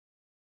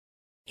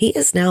 He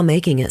is now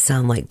making it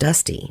sound like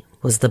Dusty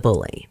was the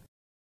bully.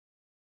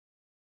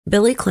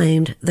 Billy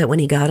claimed that when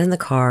he got in the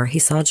car, he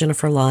saw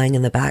Jennifer lying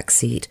in the back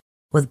seat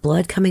with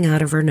blood coming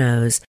out of her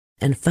nose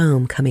and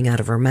foam coming out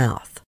of her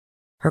mouth.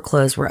 Her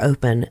clothes were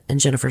open and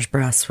Jennifer's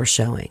breasts were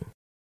showing.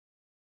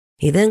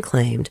 He then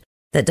claimed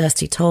that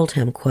Dusty told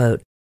him,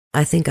 quote,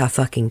 "I think I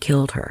fucking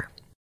killed her."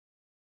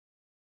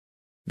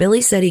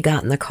 Billy said he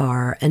got in the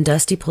car and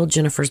Dusty pulled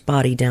Jennifer's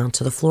body down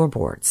to the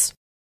floorboards.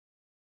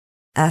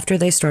 After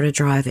they started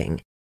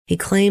driving, he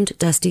claimed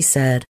Dusty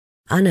said,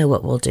 "I know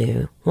what we'll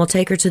do. We'll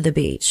take her to the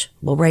beach.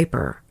 We'll rape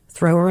her,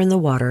 throw her in the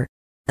water,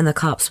 and the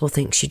cops will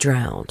think she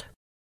drowned."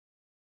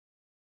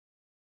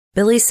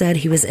 Billy said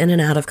he was in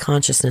and out of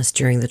consciousness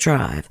during the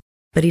drive,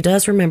 but he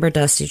does remember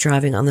Dusty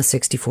driving on the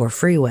 64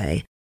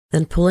 freeway,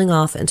 then pulling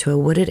off into a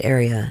wooded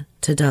area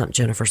to dump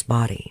Jennifer's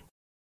body.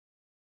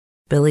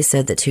 Billy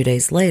said that 2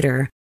 days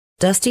later,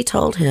 Dusty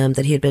told him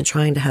that he had been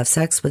trying to have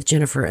sex with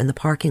Jennifer in the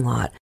parking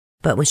lot,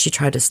 but when she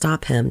tried to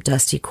stop him,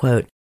 Dusty,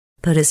 quote,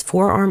 put his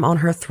forearm on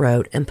her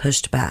throat and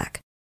pushed back.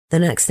 The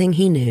next thing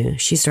he knew,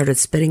 she started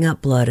spitting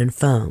up blood and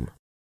foam.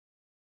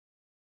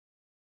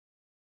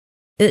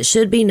 It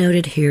should be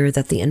noted here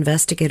that the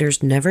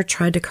investigators never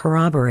tried to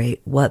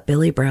corroborate what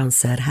Billy Brown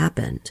said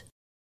happened.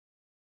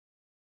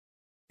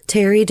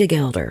 Terry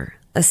DeGelder,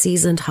 a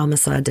seasoned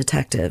homicide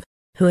detective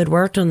who had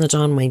worked on the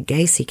John Wayne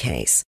Gacy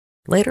case,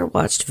 later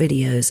watched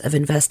videos of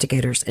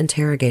investigators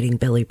interrogating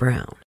Billy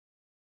Brown.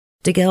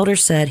 DeGelder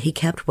said he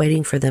kept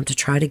waiting for them to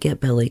try to get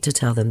Billy to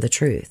tell them the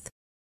truth,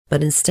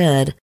 but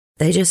instead,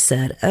 they just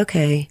said,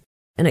 okay,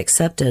 and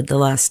accepted the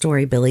last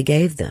story Billy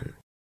gave them.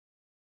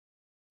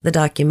 The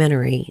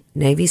documentary,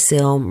 Navy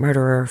SEAL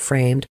Murderer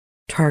Framed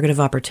Target of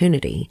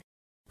Opportunity,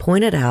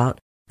 pointed out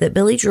that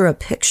Billy drew a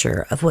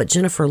picture of what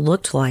Jennifer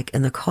looked like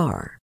in the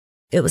car.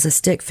 It was a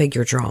stick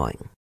figure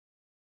drawing.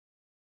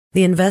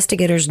 The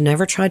investigators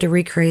never tried to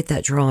recreate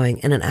that drawing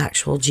in an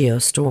actual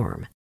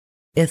geostorm.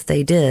 If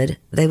they did,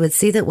 they would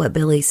see that what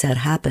Billy said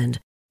happened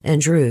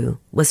and drew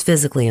was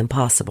physically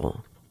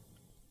impossible.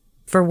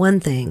 For one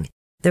thing,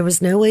 there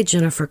was no way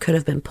Jennifer could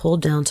have been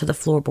pulled down to the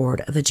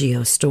floorboard of a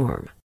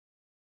geostorm.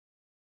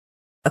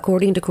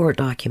 According to court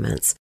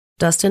documents,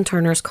 Dustin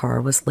Turner's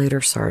car was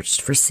later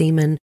searched for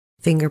semen,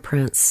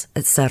 fingerprints,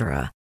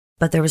 etc.,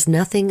 but there was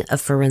nothing of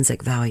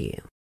forensic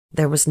value.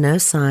 There was no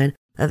sign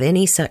of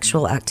any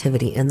sexual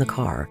activity in the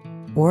car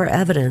or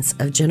evidence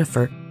of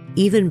Jennifer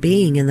even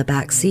being in the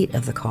back seat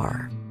of the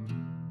car.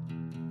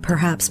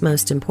 Perhaps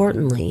most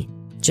importantly,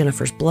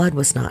 Jennifer's blood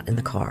was not in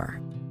the car.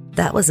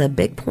 That was a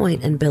big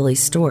point in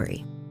Billy's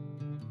story.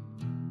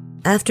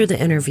 After the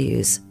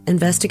interviews,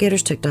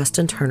 investigators took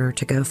Dustin Turner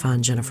to go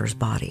find Jennifer's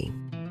body.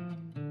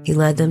 He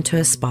led them to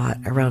a spot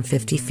around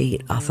 50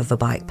 feet off of a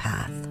bike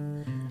path.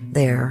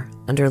 There,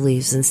 under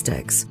leaves and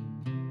sticks,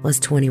 was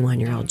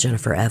 21-year-old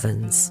Jennifer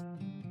Evans.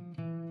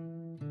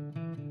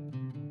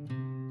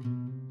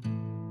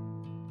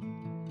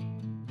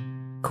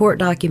 Court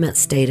documents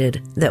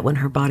stated that when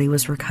her body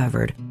was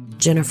recovered,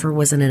 Jennifer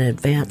was in an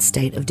advanced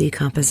state of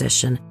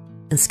decomposition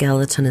and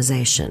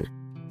skeletonization,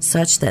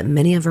 such that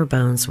many of her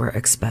bones were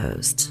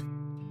exposed.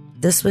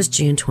 This was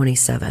June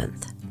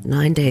 27th,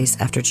 9 days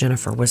after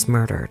Jennifer was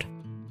murdered.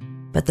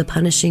 But the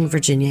punishing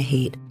Virginia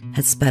heat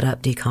had sped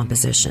up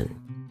decomposition.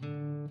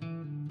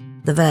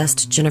 The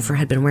vest Jennifer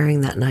had been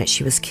wearing that night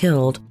she was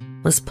killed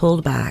was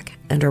pulled back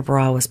and her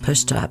bra was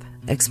pushed up,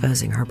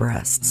 exposing her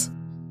breasts.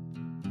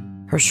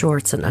 Her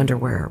shorts and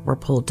underwear were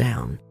pulled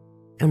down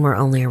and were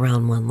only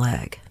around one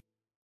leg.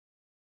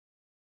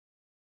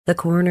 The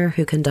coroner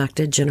who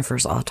conducted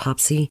Jennifer's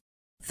autopsy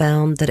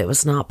found that it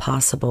was not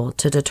possible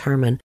to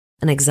determine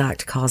an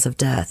exact cause of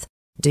death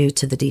due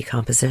to the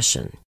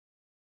decomposition.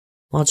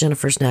 While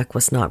Jennifer's neck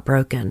was not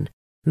broken,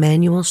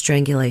 manual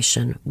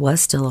strangulation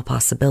was still a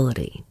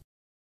possibility.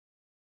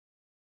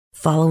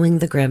 Following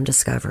the grim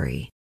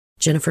discovery,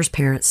 Jennifer's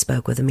parents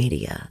spoke with the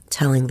media,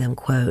 telling them,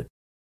 quote,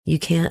 "You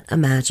can't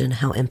imagine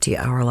how empty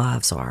our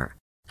lives are,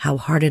 how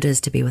hard it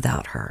is to be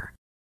without her.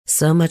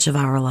 So much of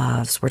our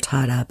lives were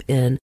tied up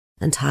in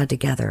and tied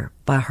together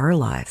by her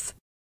life.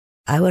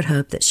 I would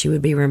hope that she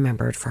would be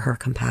remembered for her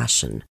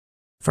compassion,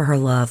 for her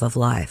love of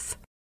life."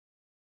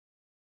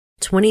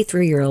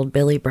 23-year-old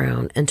Billy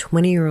Brown and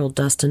 20-year-old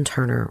Dustin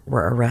Turner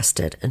were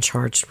arrested and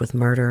charged with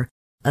murder,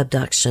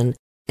 abduction,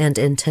 and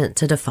intent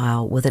to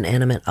defile with an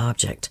animate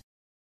object,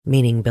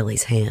 meaning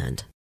Billy's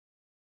hand.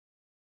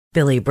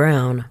 Billy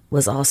Brown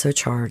was also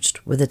charged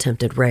with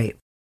attempted rape.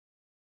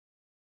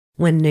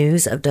 When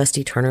news of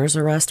Dusty Turner's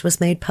arrest was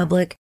made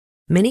public,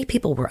 many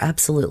people were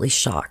absolutely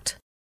shocked.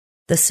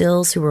 The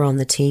SEALs who were on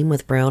the team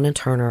with Brown and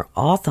Turner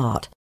all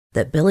thought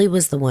that Billy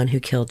was the one who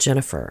killed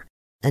Jennifer,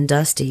 and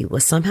Dusty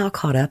was somehow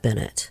caught up in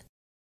it.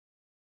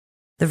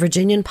 The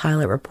Virginian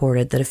Pilot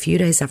reported that a few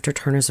days after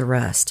Turner's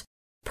arrest,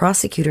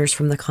 prosecutors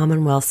from the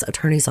Commonwealth's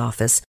Attorney's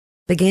Office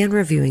began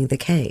reviewing the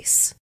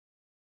case.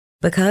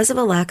 Because of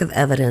a lack of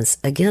evidence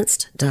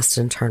against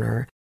Dustin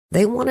Turner,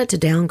 they wanted to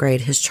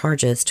downgrade his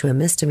charges to a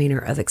misdemeanor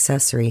of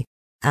accessory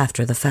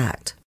after the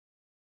fact.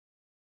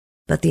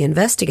 But the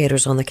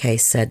investigators on the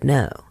case said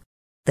no.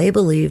 They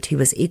believed he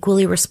was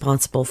equally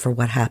responsible for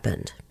what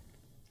happened.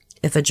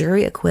 If a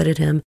jury acquitted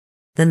him,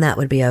 then that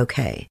would be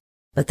okay,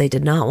 but they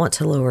did not want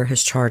to lower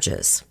his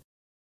charges.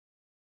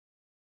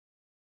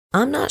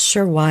 I'm not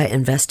sure why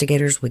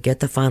investigators would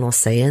get the final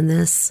say in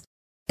this.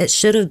 It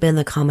should have been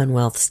the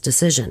Commonwealth's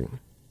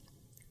decision.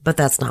 But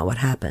that's not what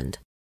happened.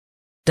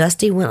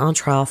 Dusty went on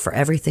trial for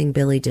everything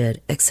Billy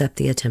did except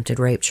the attempted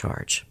rape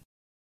charge.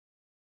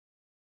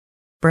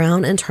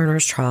 Brown and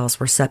Turner's trials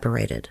were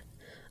separated.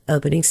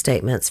 Opening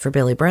statements for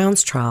Billy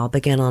Brown's trial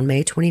began on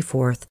May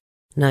 24,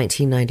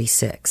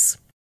 1996.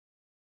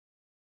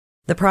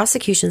 The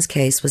prosecution's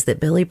case was that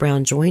Billy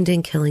Brown joined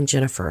in killing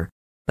Jennifer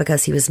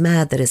because he was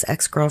mad that his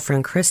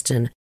ex-girlfriend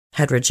Kristen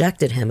had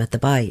rejected him at the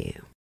bayou.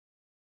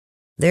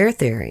 Their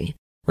theory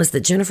was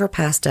that Jennifer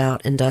passed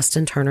out in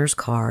Dustin Turner's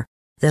car,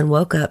 then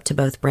woke up to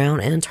both Brown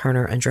and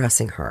Turner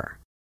undressing her.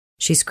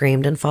 She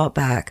screamed and fought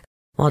back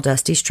while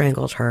Dusty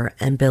strangled her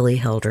and Billy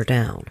held her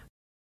down.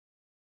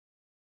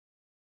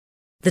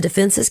 The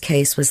defense's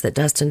case was that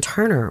Dustin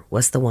Turner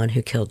was the one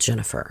who killed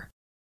Jennifer.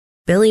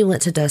 Billy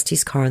went to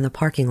Dusty's car in the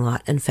parking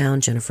lot and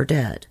found Jennifer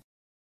dead.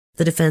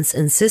 The defense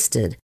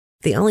insisted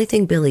the only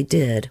thing Billy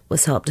did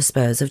was help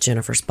dispose of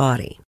Jennifer's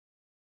body.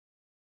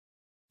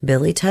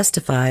 Billy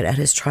testified at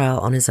his trial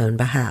on his own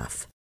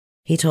behalf.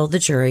 He told the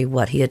jury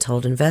what he had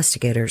told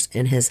investigators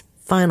in his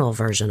final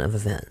version of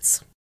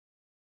events.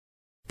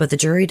 But the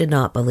jury did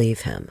not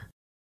believe him.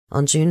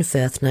 On June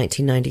 5,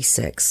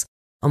 1996,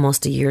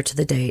 almost a year to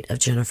the date of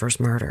Jennifer's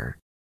murder,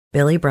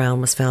 Billy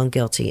Brown was found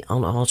guilty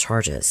on all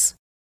charges.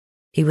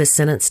 He was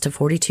sentenced to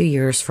 42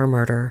 years for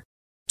murder,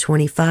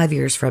 25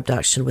 years for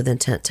abduction with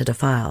intent to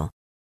defile,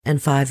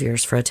 and 5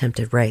 years for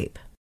attempted rape.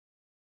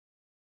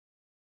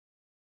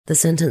 The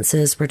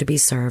sentences were to be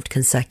served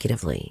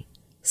consecutively,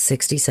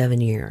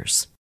 67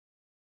 years.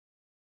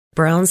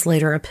 Brown's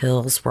later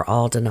appeals were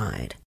all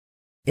denied.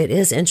 It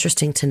is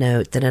interesting to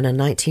note that in a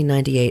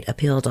 1998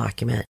 appeal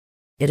document,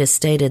 it is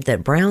stated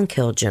that Brown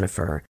killed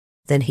Jennifer,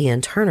 then he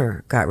and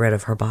Turner got rid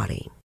of her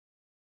body.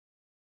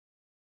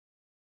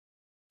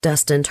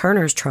 Dustin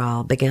Turner's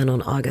trial began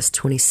on August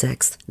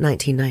 26,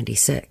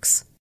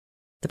 1996.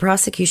 The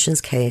prosecution's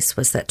case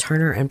was that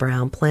Turner and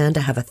Brown planned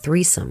to have a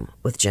threesome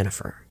with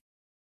Jennifer.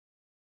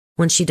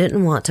 When she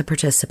didn't want to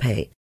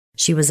participate,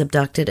 she was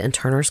abducted in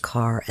Turner's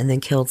car and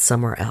then killed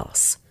somewhere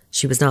else.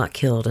 She was not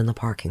killed in the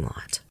parking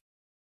lot.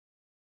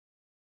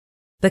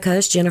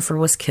 Because Jennifer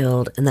was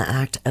killed in the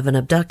act of an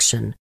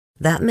abduction,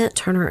 that meant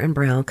Turner and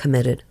Brown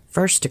committed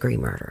first-degree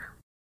murder.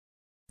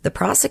 The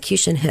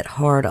prosecution hit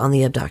hard on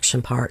the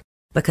abduction part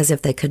because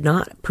if they could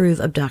not prove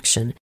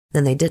abduction,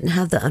 then they didn't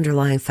have the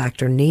underlying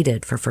factor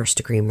needed for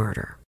first-degree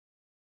murder.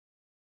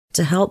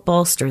 To help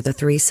bolster the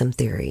threesome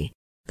theory,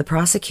 the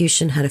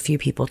prosecution had a few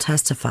people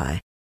testify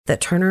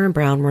that Turner and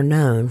Brown were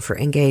known for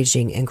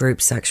engaging in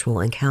group sexual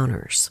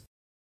encounters.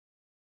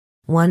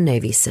 One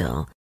Navy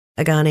SEAL,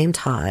 a guy named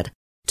Todd,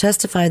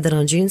 testified that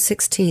on June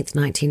 16,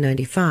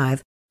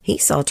 1995, he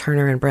saw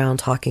Turner and Brown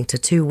talking to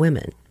two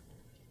women.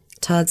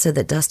 Todd said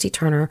that Dusty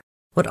Turner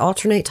would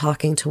alternate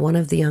talking to one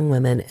of the young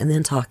women and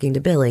then talking to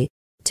Billy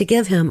to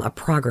give him a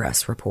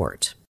progress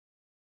report.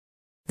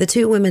 The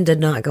two women did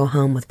not go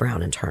home with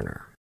Brown and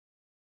Turner.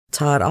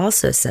 Todd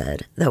also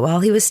said that while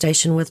he was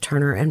stationed with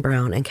Turner and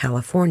Brown in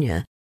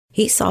California,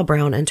 he saw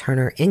Brown and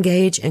Turner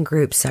engage in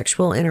group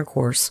sexual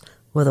intercourse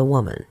with a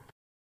woman.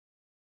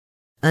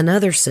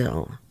 Another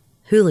SEAL,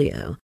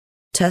 Julio,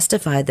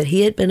 testified that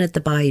he had been at the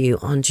bayou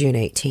on June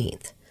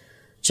 18th.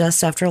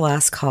 Just after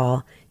last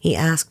call, he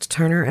asked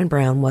Turner and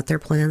Brown what their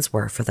plans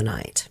were for the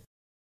night.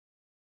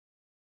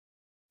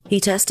 He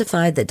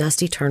testified that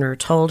Dusty Turner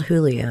told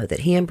Julio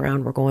that he and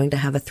Brown were going to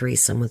have a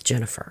threesome with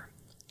Jennifer.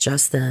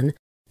 Just then,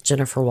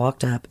 Jennifer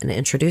walked up and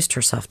introduced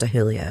herself to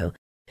Julio,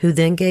 who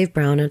then gave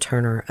Brown and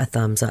Turner a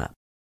thumbs up.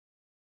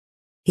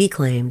 He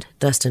claimed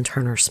Dustin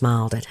Turner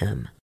smiled at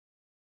him.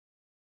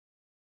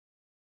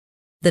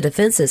 The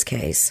defense's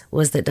case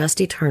was that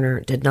Dusty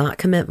Turner did not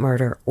commit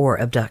murder or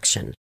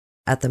abduction.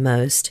 At the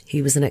most,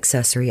 he was an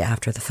accessory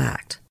after the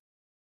fact.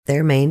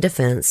 Their main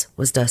defense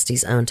was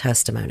Dusty's own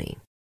testimony.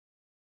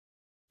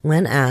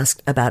 When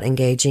asked about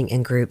engaging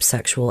in group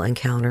sexual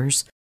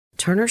encounters,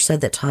 Turner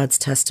said that Todd's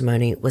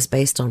testimony was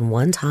based on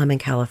one time in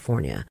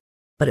California,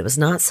 but it was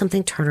not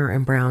something Turner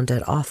and Brown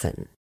did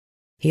often.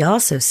 He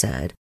also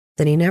said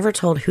that he never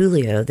told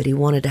Julio that he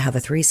wanted to have a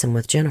threesome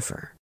with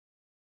Jennifer.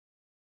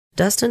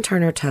 Dustin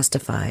Turner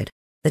testified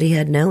that he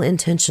had no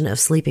intention of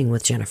sleeping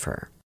with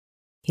Jennifer.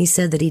 He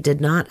said that he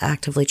did not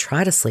actively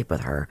try to sleep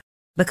with her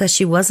because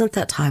she wasn't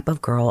that type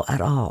of girl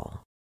at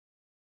all.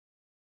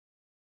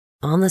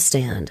 On the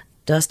stand,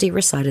 Dusty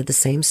recited the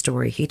same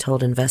story he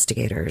told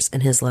investigators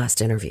in his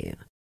last interview.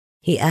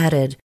 He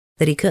added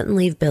that he couldn't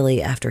leave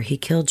Billy after he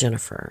killed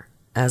Jennifer.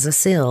 As a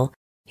SEAL,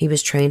 he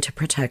was trained to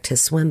protect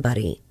his swim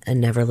buddy and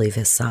never leave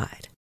his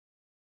side.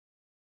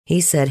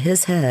 He said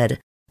his head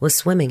was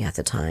swimming at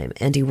the time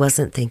and he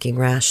wasn't thinking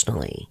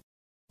rationally.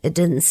 It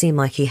didn't seem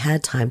like he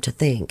had time to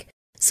think,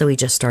 so he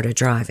just started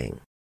driving.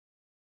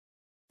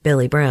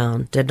 Billy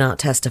Brown did not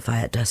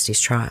testify at Dusty's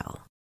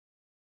trial.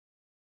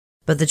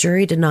 But the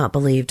jury did not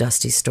believe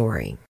Dusty's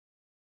story.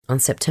 On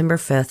September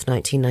 5,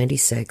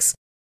 1996,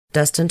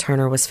 Dustin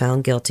Turner was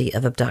found guilty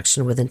of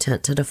abduction with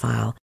intent to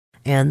defile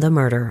and the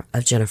murder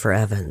of Jennifer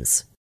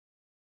Evans.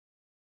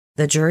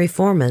 The jury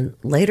foreman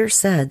later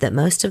said that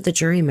most of the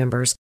jury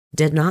members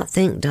did not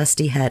think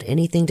Dusty had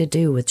anything to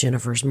do with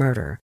Jennifer's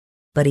murder,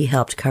 but he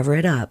helped cover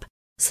it up,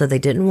 so they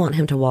didn't want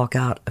him to walk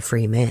out a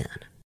free man.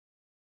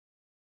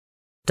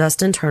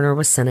 Dustin Turner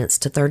was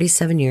sentenced to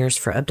 37 years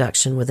for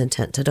abduction with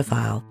intent to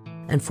defile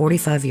and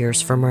 45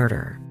 years for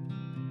murder.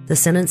 The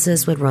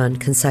sentences would run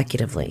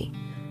consecutively,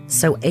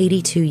 so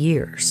 82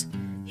 years.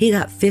 He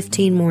got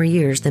 15 more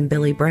years than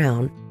Billy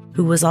Brown,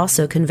 who was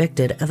also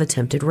convicted of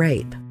attempted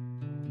rape.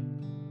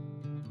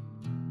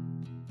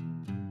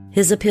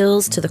 His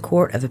appeals to the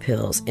Court of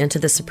Appeals and to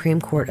the Supreme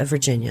Court of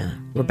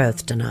Virginia were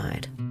both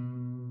denied.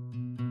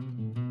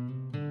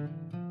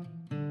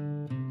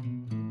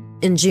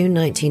 In June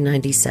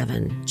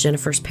 1997,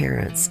 Jennifer's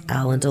parents,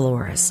 Al and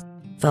Dolores,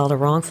 filed a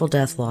wrongful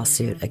death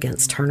lawsuit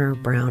against Turner,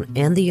 Brown,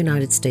 and the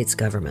United States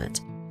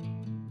government.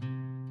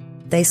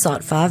 They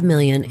sought $5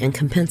 million in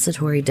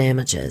compensatory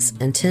damages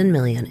and $10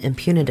 million in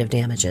punitive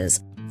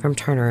damages from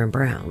Turner and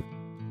Brown.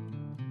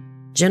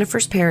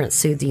 Jennifer's parents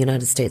sued the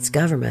United States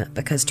government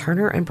because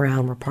Turner and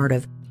Brown were part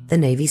of the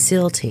Navy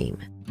SEAL team.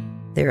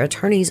 Their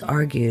attorneys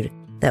argued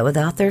that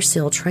without their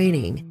SEAL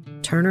training,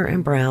 Turner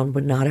and Brown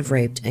would not have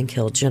raped and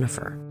killed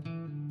Jennifer.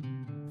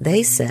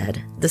 They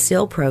said the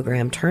SEAL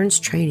program turns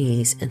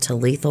trainees into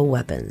lethal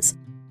weapons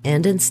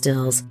and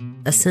instills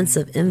a sense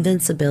of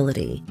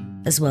invincibility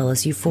as well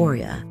as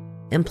euphoria,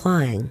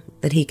 implying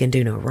that he can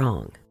do no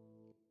wrong.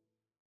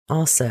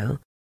 Also,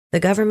 the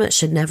government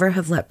should never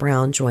have let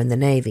Brown join the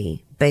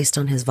Navy based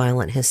on his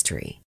violent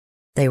history.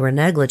 They were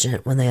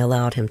negligent when they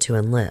allowed him to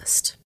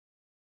enlist.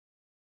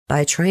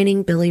 By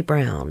training Billy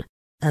Brown,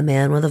 a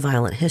man with a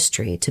violent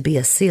history, to be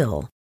a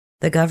SEAL,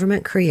 the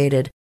government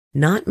created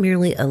not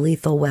merely a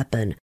lethal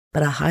weapon,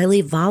 but a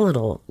highly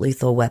volatile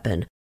lethal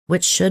weapon,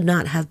 which should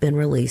not have been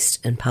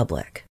released in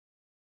public.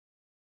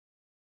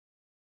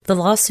 The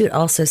lawsuit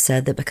also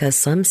said that because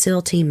some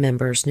SEAL team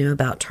members knew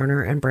about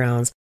Turner and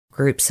Brown's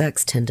group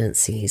sex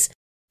tendencies,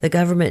 the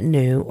government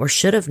knew or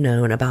should have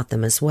known about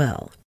them as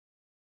well.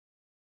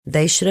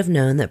 They should have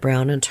known that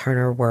Brown and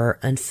Turner were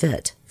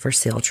unfit for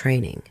SEAL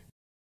training.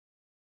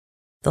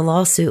 The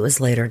lawsuit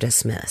was later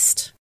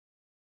dismissed.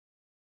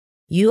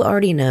 You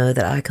already know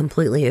that I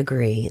completely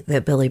agree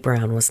that Billy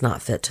Brown was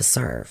not fit to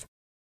serve.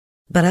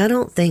 But I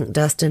don't think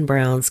Dustin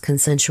Brown's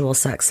consensual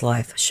sex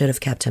life should have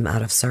kept him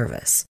out of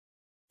service.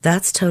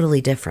 That's totally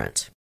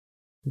different.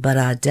 But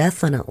I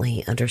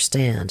definitely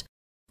understand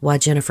why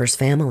Jennifer's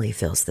family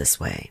feels this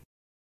way.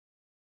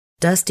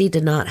 Dusty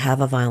did not have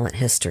a violent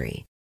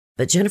history,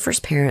 but Jennifer's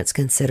parents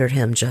considered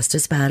him just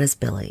as bad as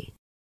Billy,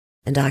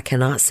 and I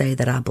cannot say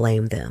that I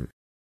blame them.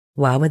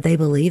 Why would they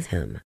believe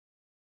him?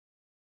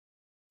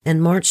 In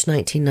March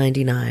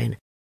 1999,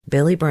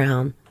 Billy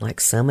Brown, like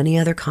so many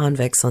other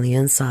convicts on the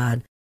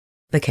inside,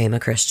 became a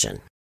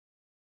Christian.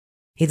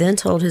 He then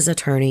told his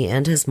attorney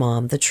and his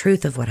mom the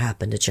truth of what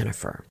happened to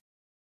Jennifer.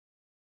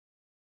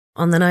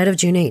 On the night of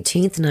June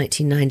 18,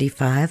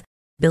 1995,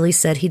 Billy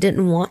said he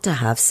didn't want to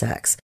have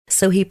sex,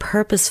 so he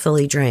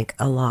purposefully drank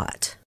a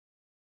lot.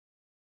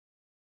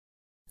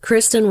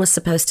 Kristen was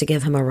supposed to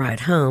give him a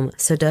ride home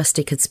so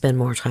Dusty could spend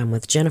more time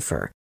with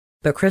Jennifer,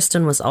 but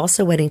Kristen was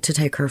also waiting to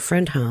take her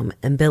friend home,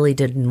 and Billy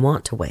didn't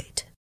want to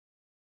wait.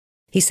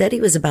 He said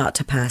he was about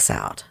to pass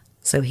out,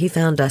 so he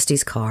found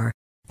Dusty's car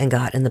and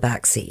got in the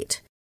back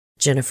seat.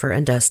 Jennifer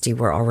and Dusty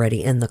were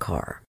already in the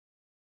car.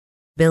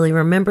 Billy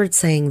remembered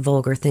saying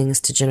vulgar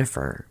things to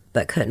Jennifer,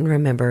 but couldn't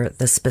remember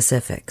the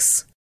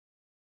specifics.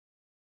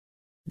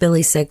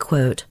 Billy said,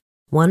 quote,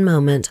 "One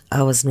moment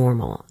I was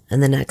normal,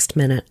 and the next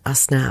minute I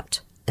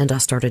snapped and I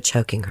started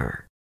choking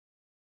her."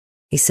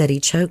 He said he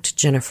choked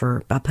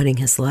Jennifer by putting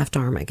his left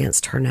arm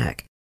against her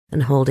neck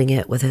and holding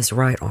it with his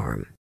right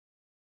arm.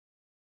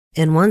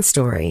 In one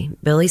story,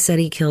 Billy said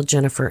he killed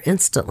Jennifer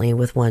instantly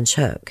with one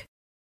choke.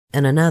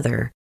 In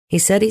another, he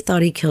said he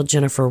thought he killed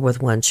Jennifer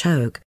with one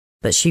choke,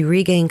 but she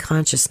regained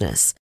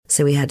consciousness,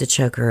 so he had to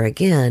choke her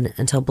again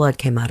until blood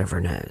came out of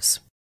her nose.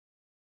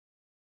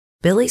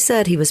 Billy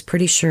said he was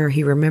pretty sure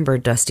he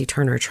remembered Dusty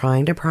Turner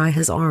trying to pry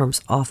his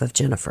arms off of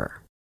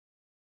Jennifer.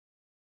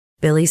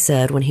 Billy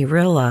said when he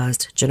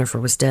realized Jennifer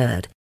was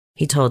dead,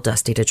 he told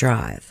Dusty to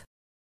drive.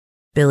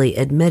 Billy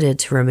admitted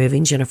to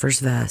removing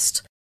Jennifer's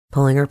vest,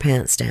 pulling her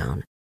pants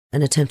down,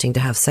 and attempting to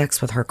have sex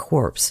with her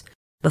corpse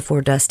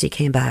before Dusty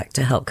came back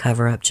to help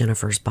cover up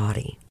Jennifer's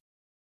body.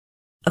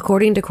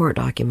 According to court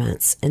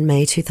documents, in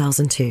May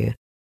 2002,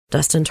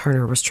 Dustin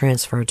Turner was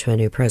transferred to a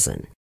new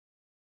prison.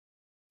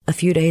 A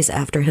few days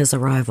after his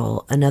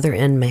arrival, another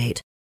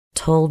inmate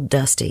told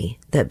Dusty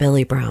that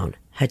Billy Brown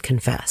had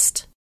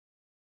confessed.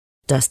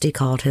 Dusty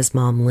called his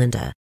mom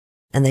Linda,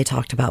 and they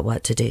talked about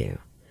what to do.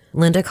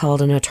 Linda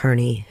called an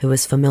attorney who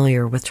was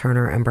familiar with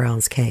Turner and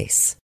Brown's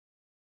case.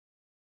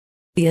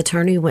 The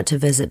attorney went to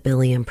visit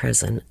Billy in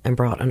prison and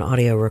brought an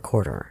audio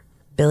recorder.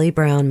 Billy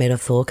Brown made a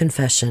full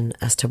confession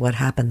as to what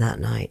happened that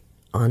night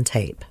on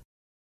tape.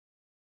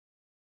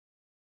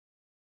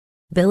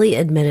 Billy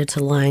admitted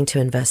to lying to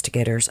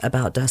investigators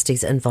about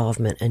Dusty's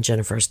involvement in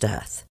Jennifer's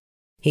death.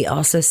 He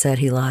also said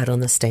he lied on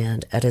the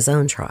stand at his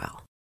own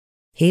trial.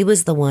 He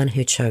was the one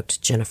who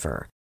choked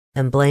Jennifer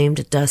and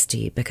blamed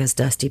Dusty because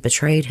Dusty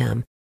betrayed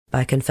him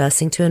by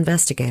confessing to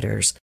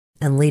investigators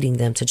and leading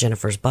them to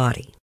Jennifer's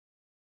body.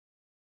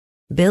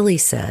 Billy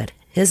said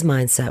his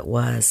mindset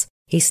was,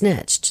 he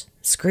snitched,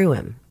 screw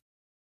him.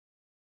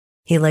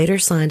 He later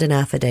signed an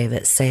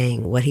affidavit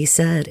saying what he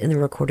said in the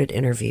recorded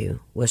interview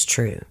was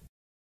true.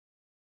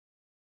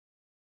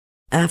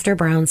 After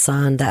Brown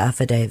signed the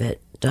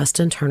affidavit,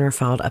 Dustin Turner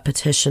filed a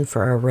petition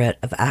for a writ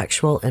of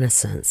actual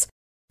innocence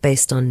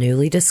based on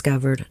newly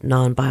discovered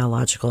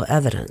non-biological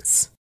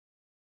evidence.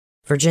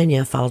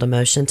 Virginia filed a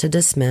motion to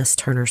dismiss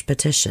Turner's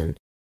petition,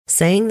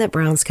 saying that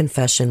Brown's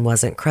confession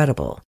wasn't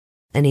credible,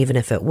 and even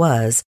if it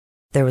was,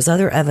 there was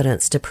other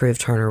evidence to prove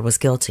Turner was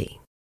guilty.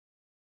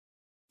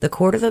 The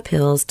Court of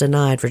Appeals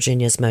denied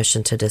Virginia's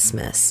motion to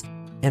dismiss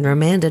and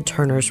remanded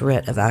Turner's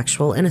writ of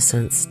actual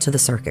innocence to the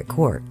Circuit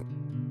Court.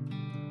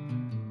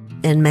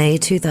 In May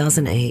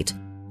 2008,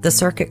 the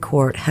Circuit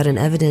Court had an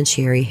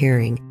evidentiary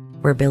hearing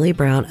where Billy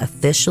Brown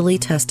officially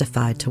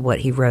testified to what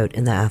he wrote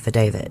in the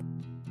affidavit.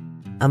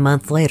 A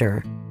month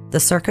later, the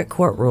Circuit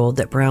Court ruled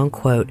that Brown,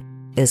 quote,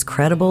 is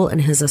credible in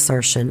his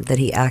assertion that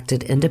he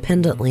acted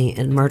independently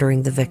in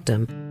murdering the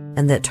victim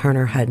and that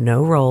Turner had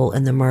no role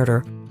in the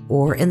murder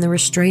or in the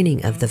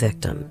restraining of the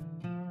victim.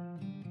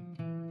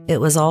 It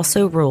was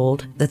also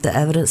ruled that the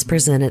evidence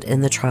presented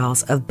in the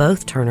trials of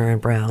both Turner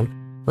and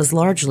Brown was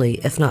largely,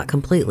 if not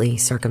completely,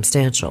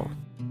 circumstantial.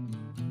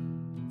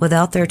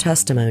 Without their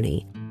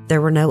testimony, there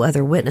were no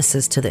other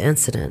witnesses to the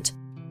incident,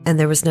 and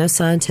there was no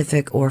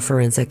scientific or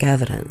forensic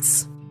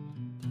evidence.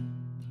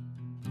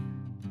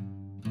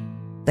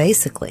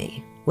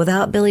 Basically,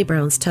 without Billy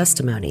Brown's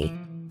testimony,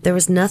 there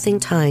was nothing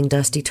tying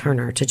Dusty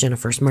Turner to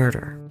Jennifer's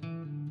murder.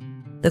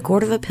 The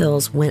Court of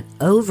Appeals went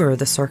over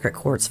the Circuit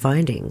Court's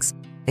findings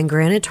and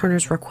granted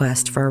Turner's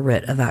request for a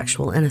writ of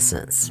actual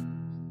innocence.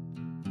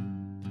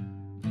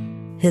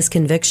 His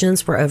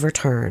convictions were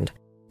overturned,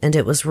 and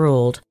it was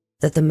ruled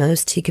that the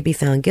most he could be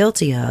found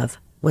guilty of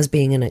was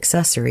being an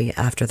accessory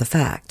after the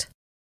fact.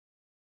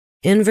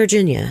 In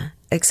Virginia,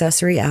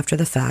 accessory after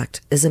the fact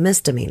is a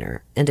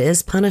misdemeanor and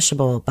is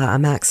punishable by a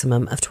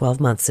maximum of 12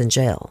 months in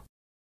jail.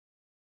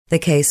 The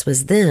case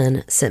was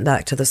then sent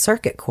back to the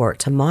Circuit Court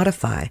to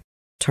modify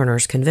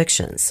Turner's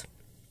convictions.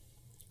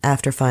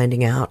 After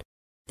finding out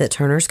that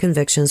Turner's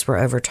convictions were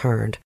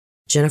overturned,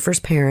 Jennifer's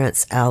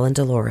parents, Al and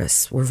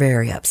Dolores, were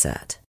very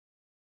upset.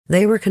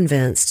 They were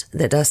convinced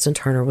that Dustin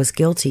Turner was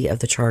guilty of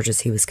the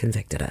charges he was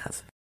convicted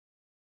of.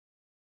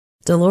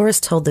 Dolores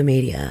told the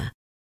media,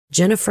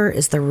 "Jennifer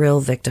is the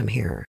real victim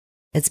here.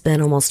 It's been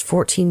almost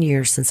 14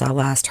 years since I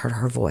last heard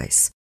her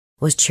voice,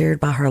 was cheered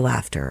by her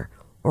laughter,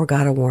 or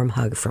got a warm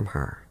hug from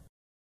her."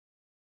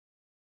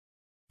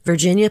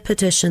 Virginia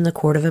petitioned the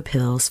Court of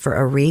Appeals for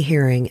a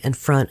rehearing in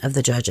front of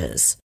the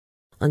judges.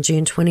 On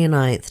June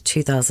 29,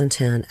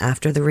 2010,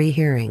 after the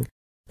rehearing,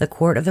 the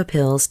Court of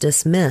Appeals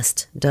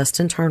dismissed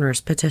Dustin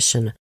Turner's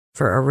petition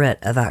for a writ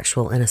of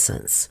actual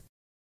innocence.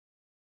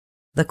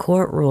 The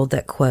court ruled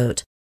that,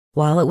 quote,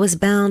 while it was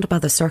bound by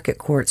the circuit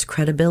court's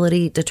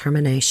credibility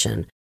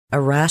determination, a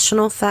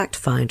rational fact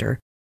finder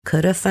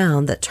could have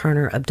found that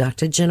Turner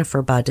abducted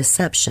Jennifer by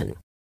deception,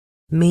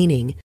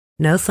 meaning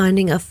no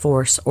finding of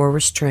force or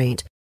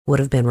restraint would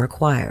have been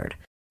required,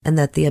 and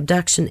that the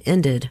abduction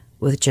ended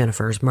with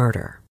Jennifer's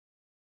murder.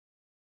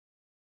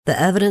 The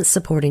evidence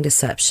supporting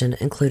deception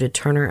included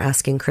Turner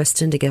asking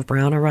Kristen to give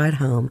Brown a ride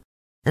home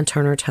and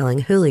Turner telling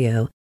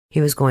Julio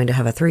he was going to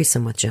have a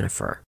threesome with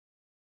Jennifer.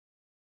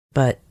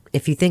 But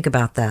if you think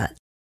about that,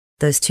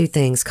 those two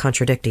things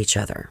contradict each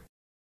other.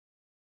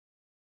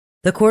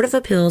 The Court of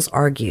Appeals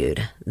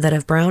argued that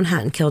if Brown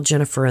hadn't killed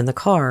Jennifer in the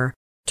car,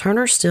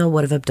 Turner still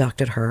would have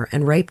abducted her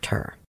and raped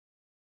her.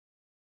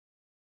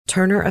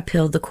 Turner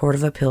appealed the Court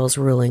of Appeals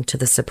ruling to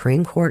the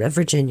Supreme Court of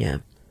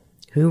Virginia,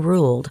 who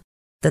ruled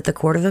that the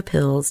Court of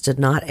Appeals did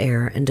not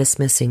err in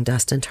dismissing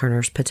Dustin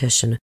Turner's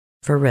petition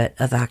for writ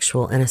of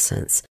actual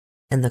innocence,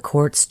 and the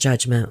court's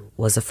judgment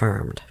was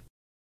affirmed.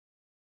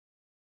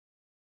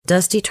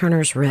 Dusty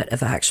Turner's writ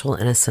of actual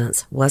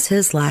innocence was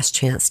his last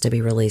chance to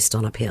be released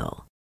on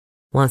appeal.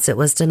 Once it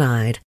was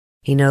denied,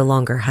 he no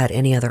longer had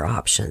any other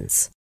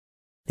options.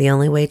 The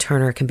only way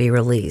Turner can be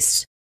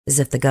released is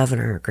if the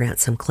governor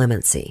grants him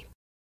clemency.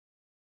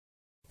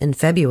 In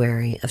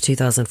February of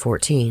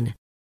 2014,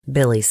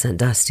 Billy sent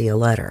Dusty a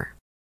letter.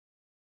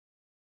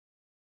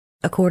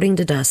 According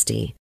to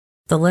Dusty,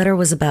 the letter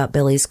was about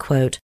Billy's,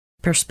 quote,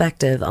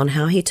 perspective on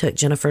how he took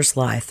Jennifer's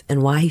life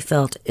and why he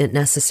felt it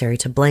necessary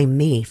to blame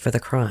me for the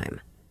crime.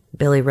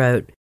 Billy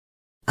wrote,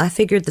 I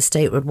figured the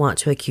state would want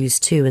to accuse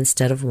two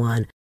instead of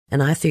one,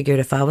 and I figured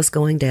if I was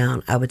going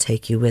down, I would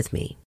take you with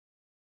me.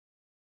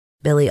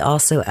 Billy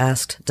also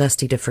asked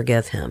Dusty to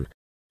forgive him,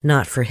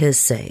 not for his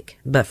sake,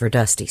 but for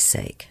Dusty's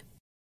sake.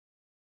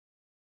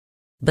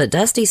 But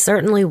Dusty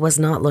certainly was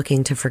not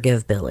looking to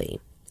forgive Billy.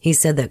 He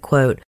said that,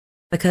 quote,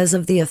 because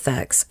of the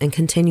effects and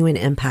continuing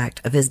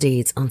impact of his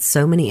deeds on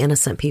so many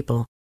innocent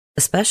people,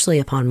 especially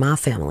upon my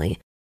family,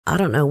 I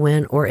don't know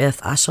when or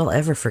if I shall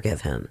ever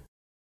forgive him.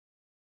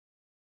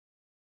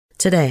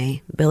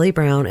 Today, Billy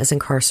Brown is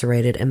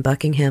incarcerated in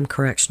Buckingham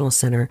Correctional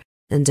Center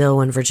in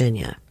Dillwyn,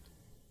 Virginia.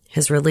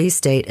 His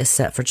release date is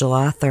set for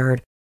July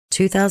 3rd,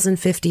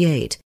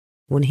 2058,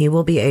 when he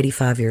will be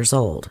 85 years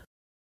old.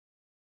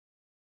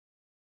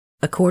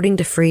 According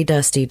to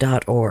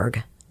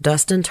freedusty.org,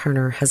 Dustin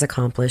Turner has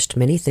accomplished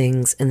many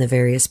things in the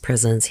various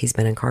prisons he's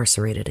been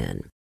incarcerated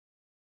in.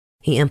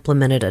 He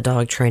implemented a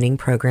dog training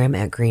program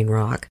at Green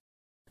Rock.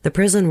 The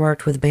prison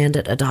worked with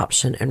bandit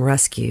adoption and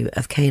rescue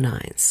of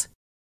canines.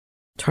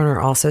 Turner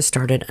also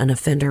started an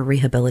offender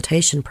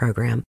rehabilitation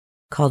program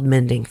called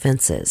Mending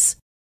Fences.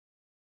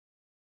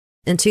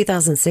 In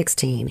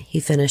 2016, he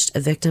finished a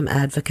victim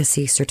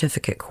advocacy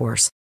certificate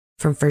course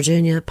from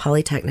Virginia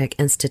Polytechnic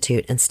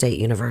Institute and State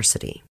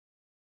University.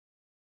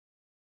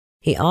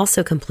 He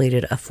also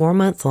completed a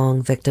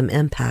 4-month-long Victim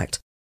Impact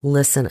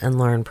Listen and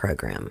Learn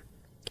program.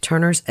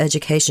 Turner's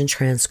education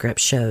transcript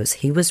shows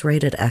he was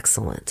rated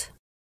excellent.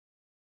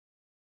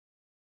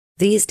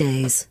 These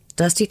days,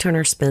 Dusty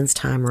Turner spends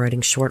time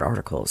writing short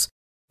articles,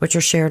 which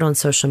are shared on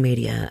social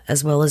media,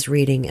 as well as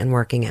reading and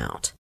working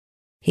out.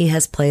 He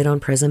has played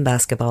on prison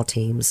basketball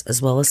teams, as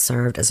well as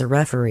served as a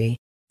referee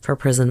for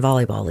Prison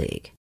Volleyball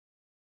League.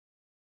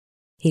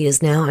 He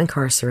is now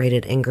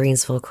incarcerated in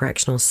Greensville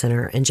Correctional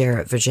Center in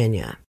Jarrett,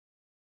 Virginia.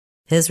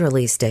 His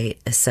release date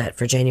is set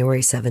for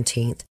January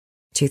 17th,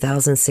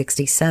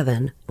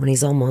 2067, when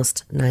he's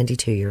almost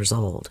 92 years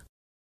old.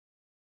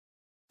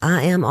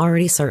 I am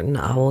already certain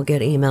I will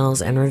get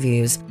emails and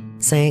reviews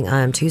saying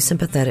I am too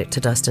sympathetic to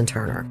Dustin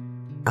Turner.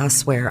 I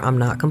swear I'm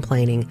not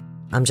complaining,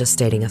 I'm just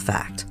stating a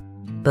fact.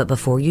 But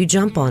before you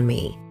jump on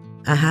me,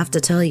 I have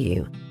to tell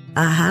you,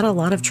 I had a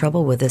lot of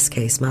trouble with this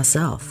case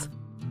myself.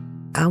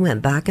 I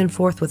went back and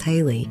forth with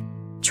Haley,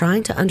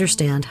 trying to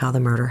understand how the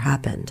murder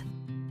happened.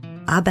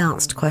 I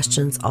bounced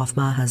questions off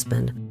my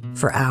husband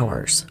for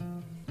hours.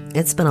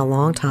 It's been a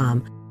long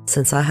time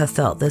since I have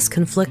felt this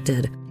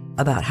conflicted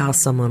about how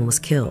someone was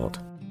killed.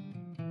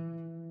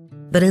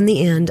 But in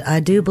the end, I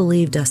do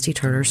believe Dusty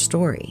Turner's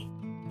story.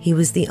 He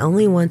was the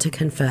only one to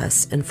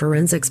confess, and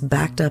forensics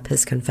backed up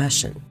his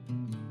confession.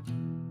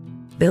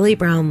 Billy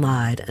Brown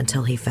lied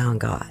until he found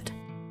God,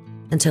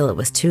 until it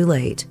was too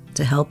late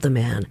to help the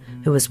man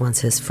who was once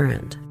his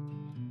friend.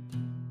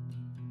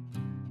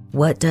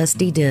 What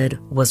Dusty did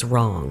was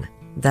wrong.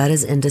 That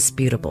is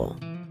indisputable.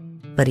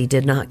 But he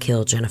did not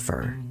kill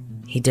Jennifer.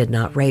 He did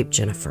not rape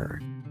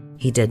Jennifer.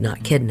 He did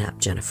not kidnap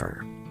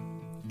Jennifer.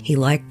 He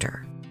liked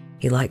her.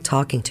 He liked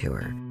talking to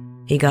her.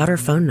 He got her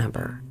phone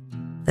number.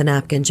 The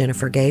napkin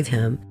Jennifer gave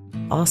him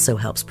also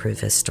helps prove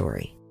his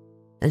story.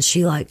 And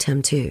she liked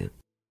him too.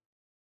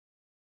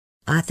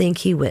 I think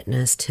he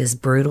witnessed his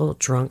brutal,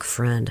 drunk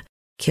friend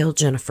kill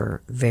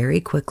Jennifer very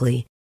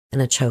quickly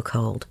in a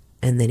chokehold,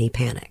 and then he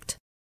panicked.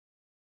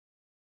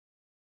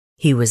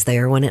 He was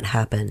there when it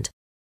happened.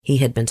 He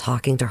had been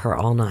talking to her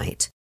all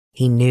night.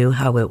 He knew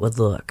how it would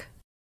look.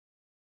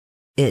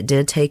 It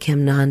did take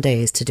him 9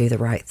 days to do the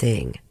right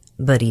thing,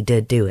 but he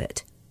did do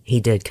it. He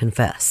did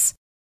confess.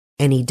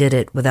 and he did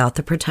it without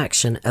the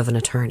protection of an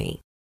attorney.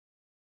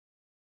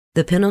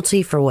 The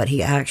penalty for what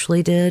he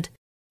actually did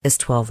is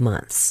 12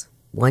 months,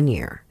 1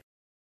 year.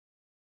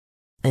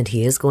 And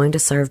he is going to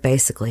serve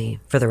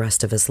basically for the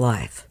rest of his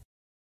life.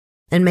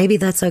 And maybe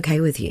that's okay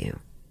with you.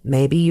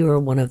 Maybe you are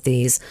one of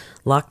these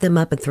lock them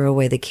up and throw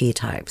away the key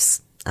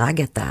types. I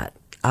get that.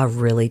 I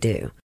really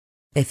do.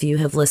 If you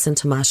have listened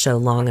to my show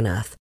long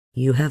enough,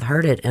 you have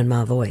heard it in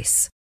my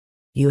voice.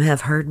 You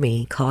have heard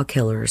me call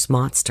killers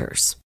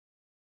monsters.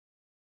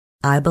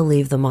 I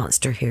believe the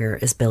monster here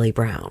is Billy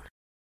Brown.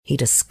 He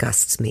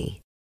disgusts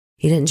me.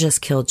 He didn't just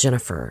kill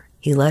Jennifer.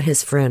 He let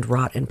his friend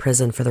rot in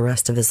prison for the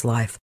rest of his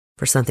life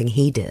for something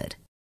he did.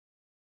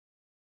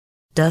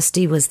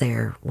 Dusty was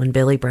there when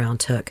Billy Brown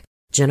took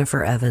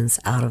Jennifer Evans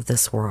out of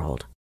this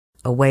world,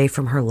 away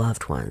from her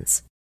loved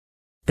ones.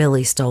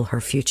 Billy stole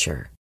her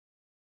future.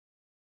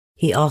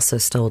 He also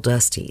stole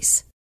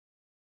Dusty's.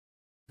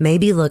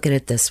 Maybe look at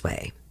it this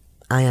way.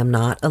 I am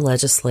not a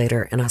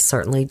legislator, and I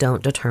certainly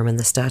don't determine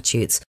the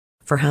statutes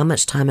for how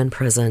much time in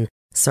prison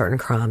certain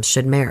crimes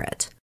should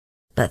merit.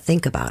 But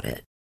think about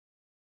it.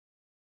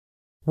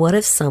 What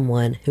if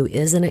someone who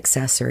is an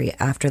accessory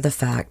after the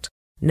fact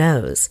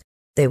knows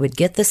they would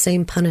get the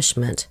same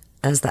punishment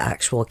as the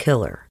actual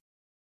killer?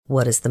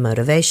 What is the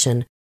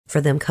motivation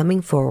for them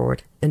coming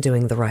forward and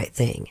doing the right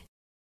thing?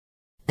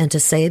 And to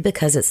say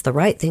because it's the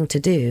right thing to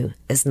do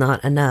is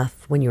not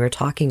enough when you are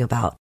talking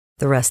about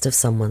the rest of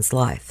someone's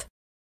life.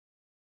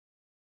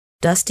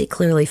 Dusty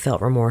clearly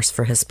felt remorse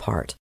for his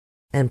part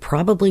and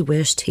probably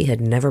wished he had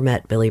never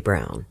met Billy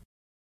Brown.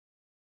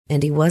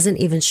 And he wasn't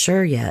even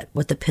sure yet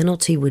what the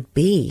penalty would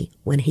be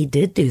when he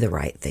did do the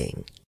right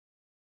thing.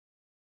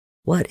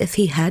 What if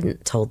he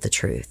hadn't told the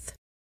truth?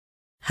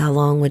 How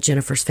long would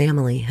Jennifer's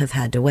family have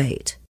had to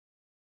wait?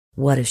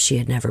 What if she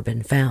had never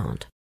been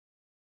found?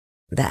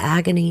 The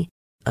agony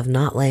of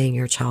not laying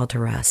your child to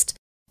rest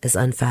is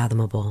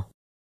unfathomable.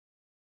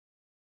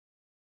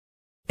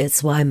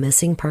 It's why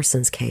missing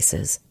persons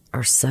cases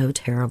are so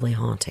terribly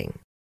haunting.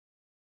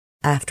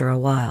 After a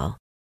while,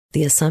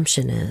 the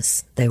assumption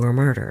is they were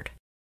murdered,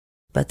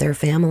 but their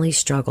families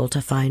struggle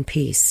to find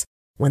peace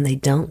when they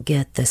don't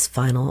get this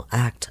final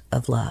act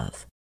of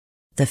love,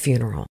 the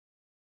funeral.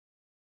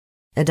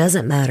 It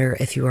doesn't matter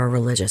if you are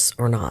religious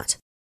or not.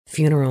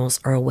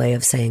 Funerals are a way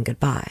of saying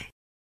goodbye.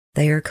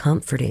 They are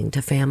comforting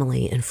to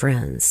family and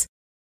friends.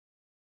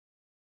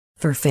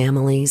 For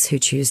families who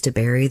choose to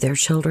bury their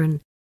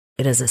children,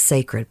 it is a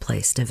sacred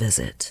place to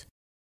visit.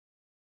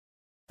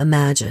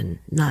 Imagine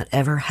not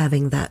ever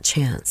having that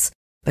chance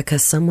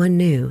because someone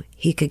knew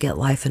he could get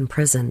life in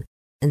prison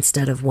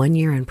instead of 1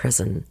 year in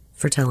prison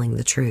for telling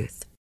the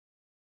truth.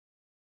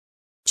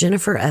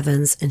 Jennifer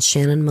Evans and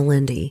Shannon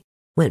Melindy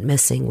went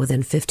missing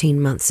within 15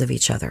 months of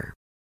each other.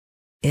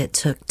 It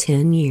took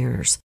 10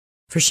 years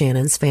for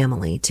Shannon's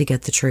family to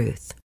get the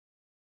truth.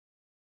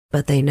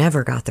 But they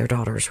never got their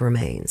daughter's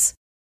remains.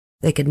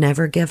 They could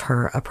never give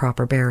her a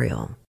proper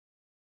burial.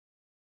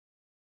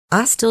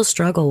 I still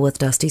struggle with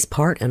Dusty's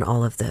part in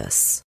all of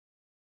this.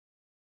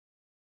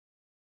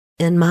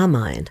 In my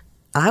mind,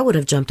 I would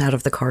have jumped out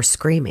of the car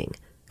screaming,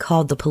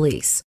 called the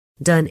police,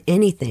 done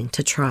anything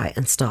to try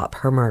and stop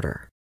her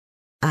murder.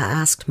 I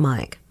asked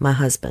Mike, my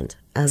husband,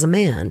 as a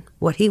man,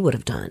 what he would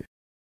have done.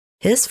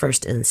 His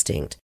first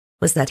instinct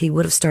was that he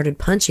would have started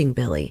punching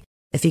Billy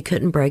if he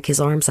couldn't break his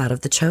arms out of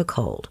the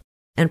chokehold,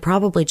 and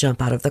probably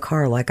jump out of the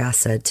car like I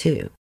said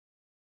too.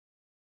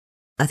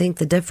 I think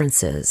the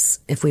difference is,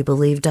 if we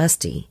believe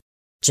Dusty,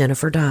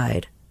 Jennifer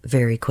died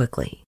very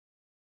quickly.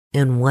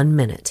 In 1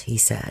 minute, he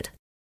said.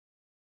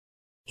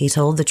 He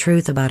told the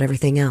truth about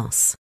everything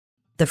else.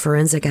 The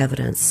forensic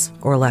evidence,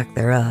 or lack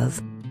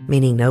thereof,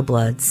 meaning no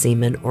blood,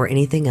 semen, or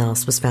anything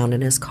else was found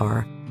in his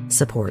car,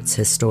 supports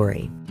his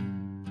story.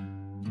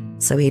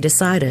 So he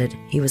decided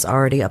he was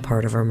already a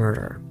part of her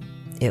murder.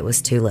 It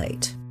was too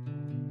late.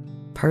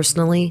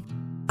 Personally,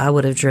 I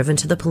would have driven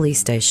to the police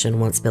station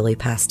once Billy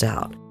passed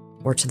out,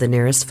 or to the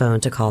nearest phone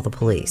to call the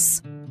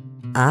police.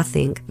 I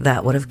think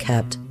that would have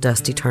kept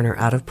Dusty Turner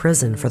out of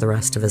prison for the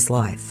rest of his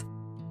life.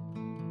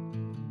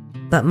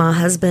 But my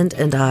husband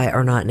and I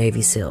are not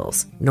Navy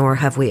SEALs, nor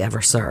have we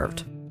ever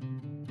served.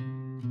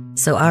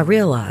 So I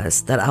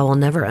realize that I will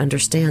never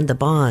understand the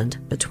bond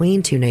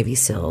between two Navy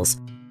SEALs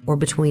or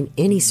between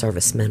any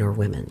servicemen or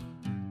women.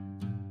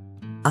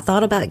 I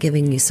thought about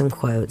giving you some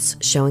quotes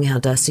showing how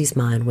Dusty's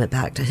mind went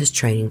back to his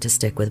training to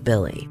stick with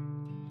Billy.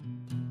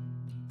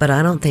 But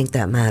I don't think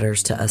that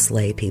matters to us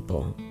lay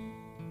people.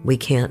 We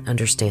can't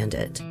understand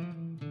it.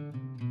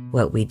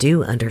 What we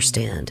do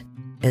understand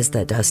is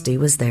that Dusty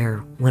was there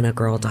when a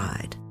girl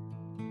died.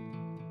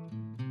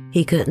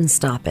 He couldn't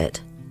stop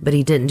it, but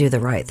he didn't do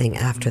the right thing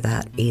after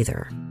that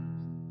either.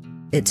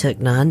 It took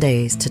 9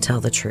 days to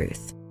tell the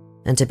truth,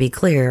 and to be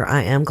clear,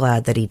 I am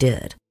glad that he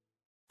did.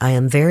 I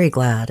am very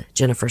glad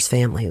Jennifer's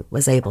family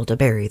was able to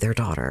bury their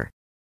daughter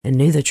and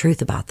knew the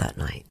truth about that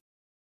night.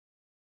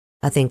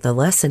 I think the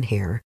lesson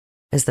here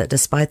is that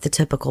despite the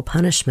typical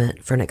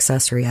punishment for an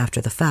accessory after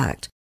the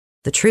fact,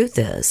 the truth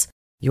is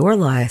your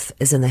life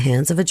is in the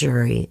hands of a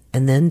jury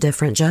and then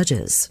different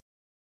judges.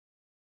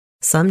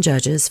 Some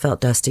judges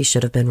felt Dusty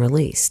should have been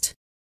released.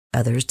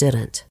 Others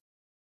didn't.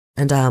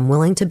 And I am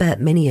willing to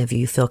bet many of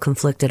you feel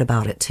conflicted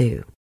about it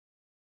too.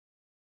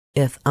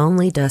 If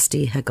only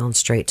Dusty had gone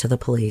straight to the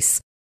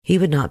police, he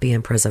would not be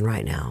in prison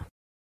right now.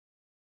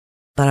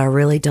 But I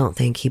really don't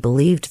think he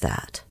believed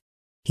that.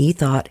 He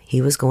thought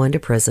he was going to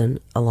prison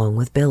along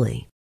with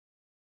Billy.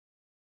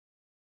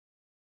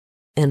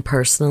 And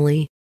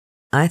personally,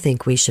 I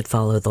think we should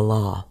follow the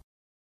law.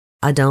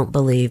 I don't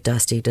believe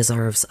Dusty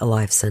deserves a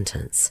life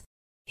sentence.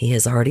 He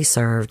has already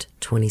served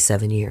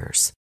 27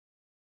 years.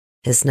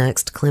 His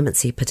next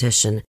clemency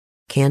petition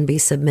can be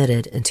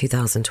submitted in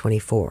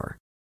 2024.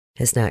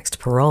 His next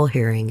parole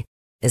hearing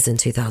is in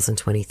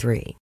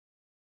 2023.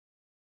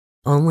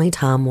 Only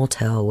time will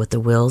tell what the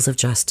wheels of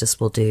justice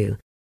will do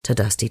to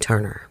Dusty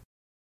Turner.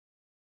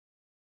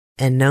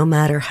 And no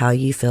matter how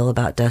you feel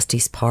about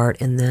Dusty's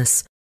part in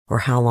this or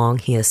how long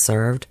he has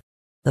served,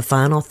 the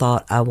final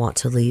thought I want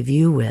to leave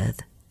you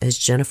with is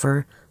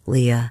Jennifer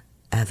Leah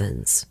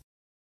Evans.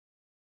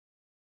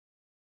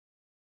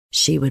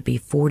 She would be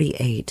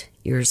 48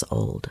 years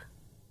old.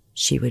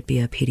 She would be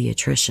a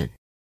pediatrician.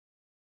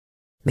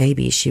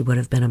 Maybe she would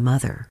have been a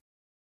mother.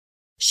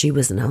 She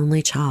was an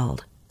only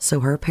child, so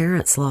her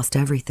parents lost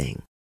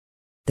everything.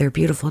 Their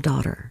beautiful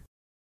daughter,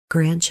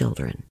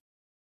 grandchildren.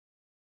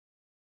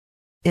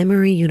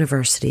 Emory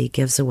University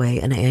gives away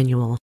an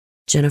annual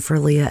Jennifer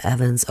Leah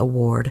Evans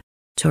Award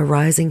to a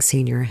rising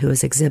senior who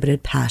has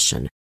exhibited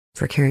passion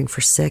for caring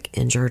for sick,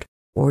 injured,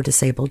 or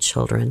disabled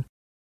children,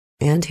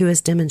 and who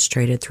has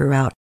demonstrated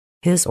throughout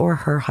his or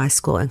her high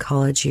school and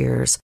college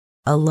years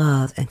a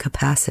love and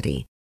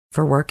capacity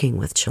for working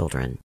with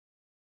children.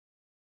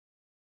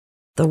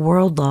 The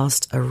world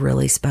lost a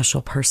really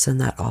special person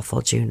that awful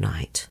June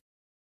night.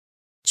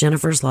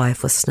 Jennifer's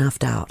life was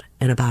snuffed out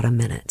in about a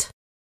minute.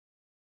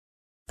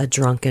 A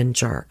drunken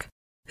jerk,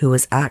 who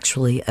was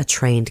actually a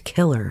trained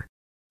killer,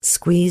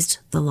 squeezed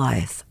the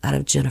life out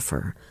of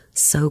Jennifer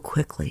so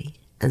quickly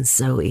and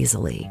so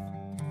easily.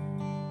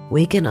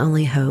 We can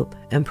only hope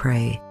and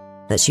pray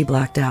that she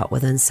blacked out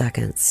within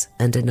seconds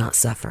and did not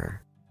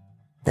suffer,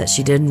 that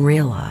she didn't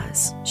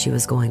realize she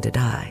was going to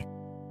die.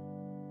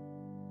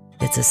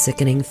 It's a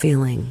sickening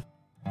feeling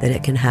that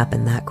it can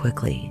happen that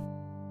quickly,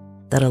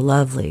 that a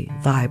lovely,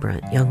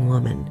 vibrant young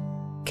woman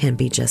can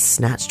be just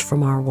snatched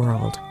from our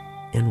world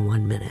in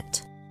 1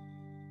 minute.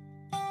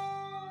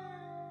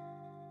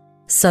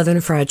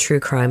 Southern Fried True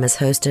Crime is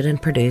hosted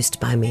and produced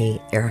by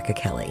me, Erica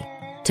Kelley.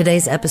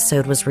 Today's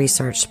episode was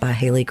researched by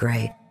Haley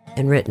Gray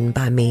and written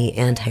by me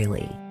and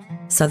Haley.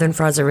 Southern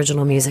Fried's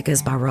original music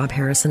is by Rob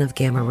Harrison of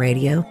Gamma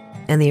Radio,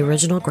 and the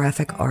original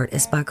graphic art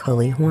is by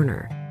Coley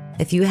Horner.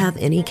 If you have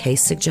any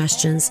case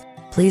suggestions,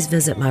 please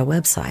visit my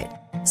website,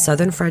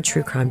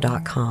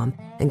 southernfriedtruecrime.com,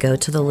 and go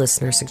to the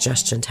listener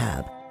suggestion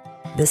tab.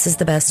 This is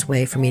the best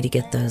way for me to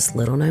get those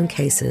little-known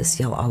cases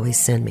you'll always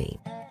send me.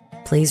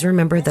 Please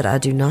remember that I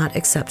do not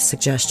accept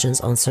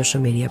suggestions on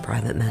social media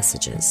private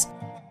messages.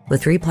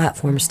 With 3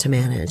 platforms to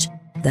manage,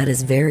 that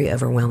is very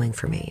overwhelming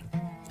for me.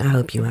 I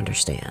hope you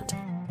understand.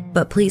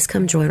 But please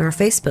come join our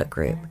Facebook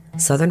group,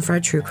 Southern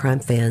Fried True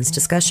Crime Fans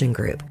Discussion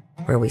Group,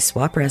 where we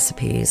swap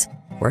recipes,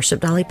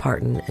 worship Dolly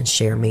Parton, and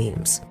share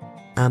memes.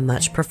 I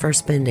much prefer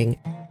spending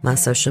my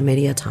social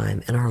media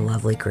time in our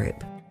lovely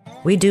group.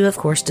 We do, of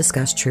course,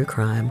 discuss true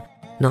crime,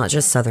 not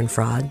just Southern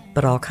Fried,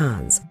 but all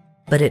kinds.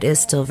 But it is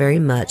still very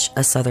much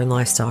a Southern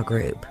lifestyle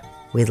group.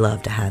 We'd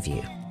love to have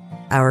you.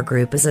 Our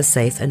group is a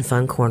safe and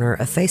fun corner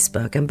of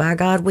Facebook, and by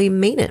God, we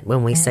mean it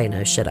when we say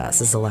no shit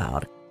ass is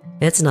allowed.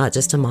 It's not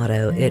just a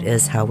motto, it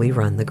is how we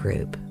run the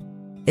group.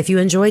 If you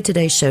enjoyed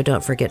today's show,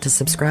 don't forget to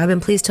subscribe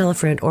and please tell a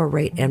friend or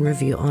rate and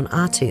review on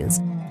iTunes.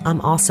 I'm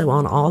also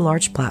on all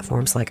large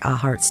platforms like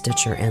iHeart,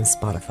 Stitcher, and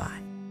Spotify.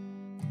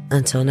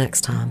 Until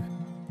next time,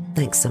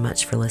 thanks so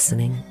much for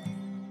listening.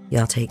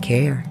 Y'all take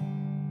care.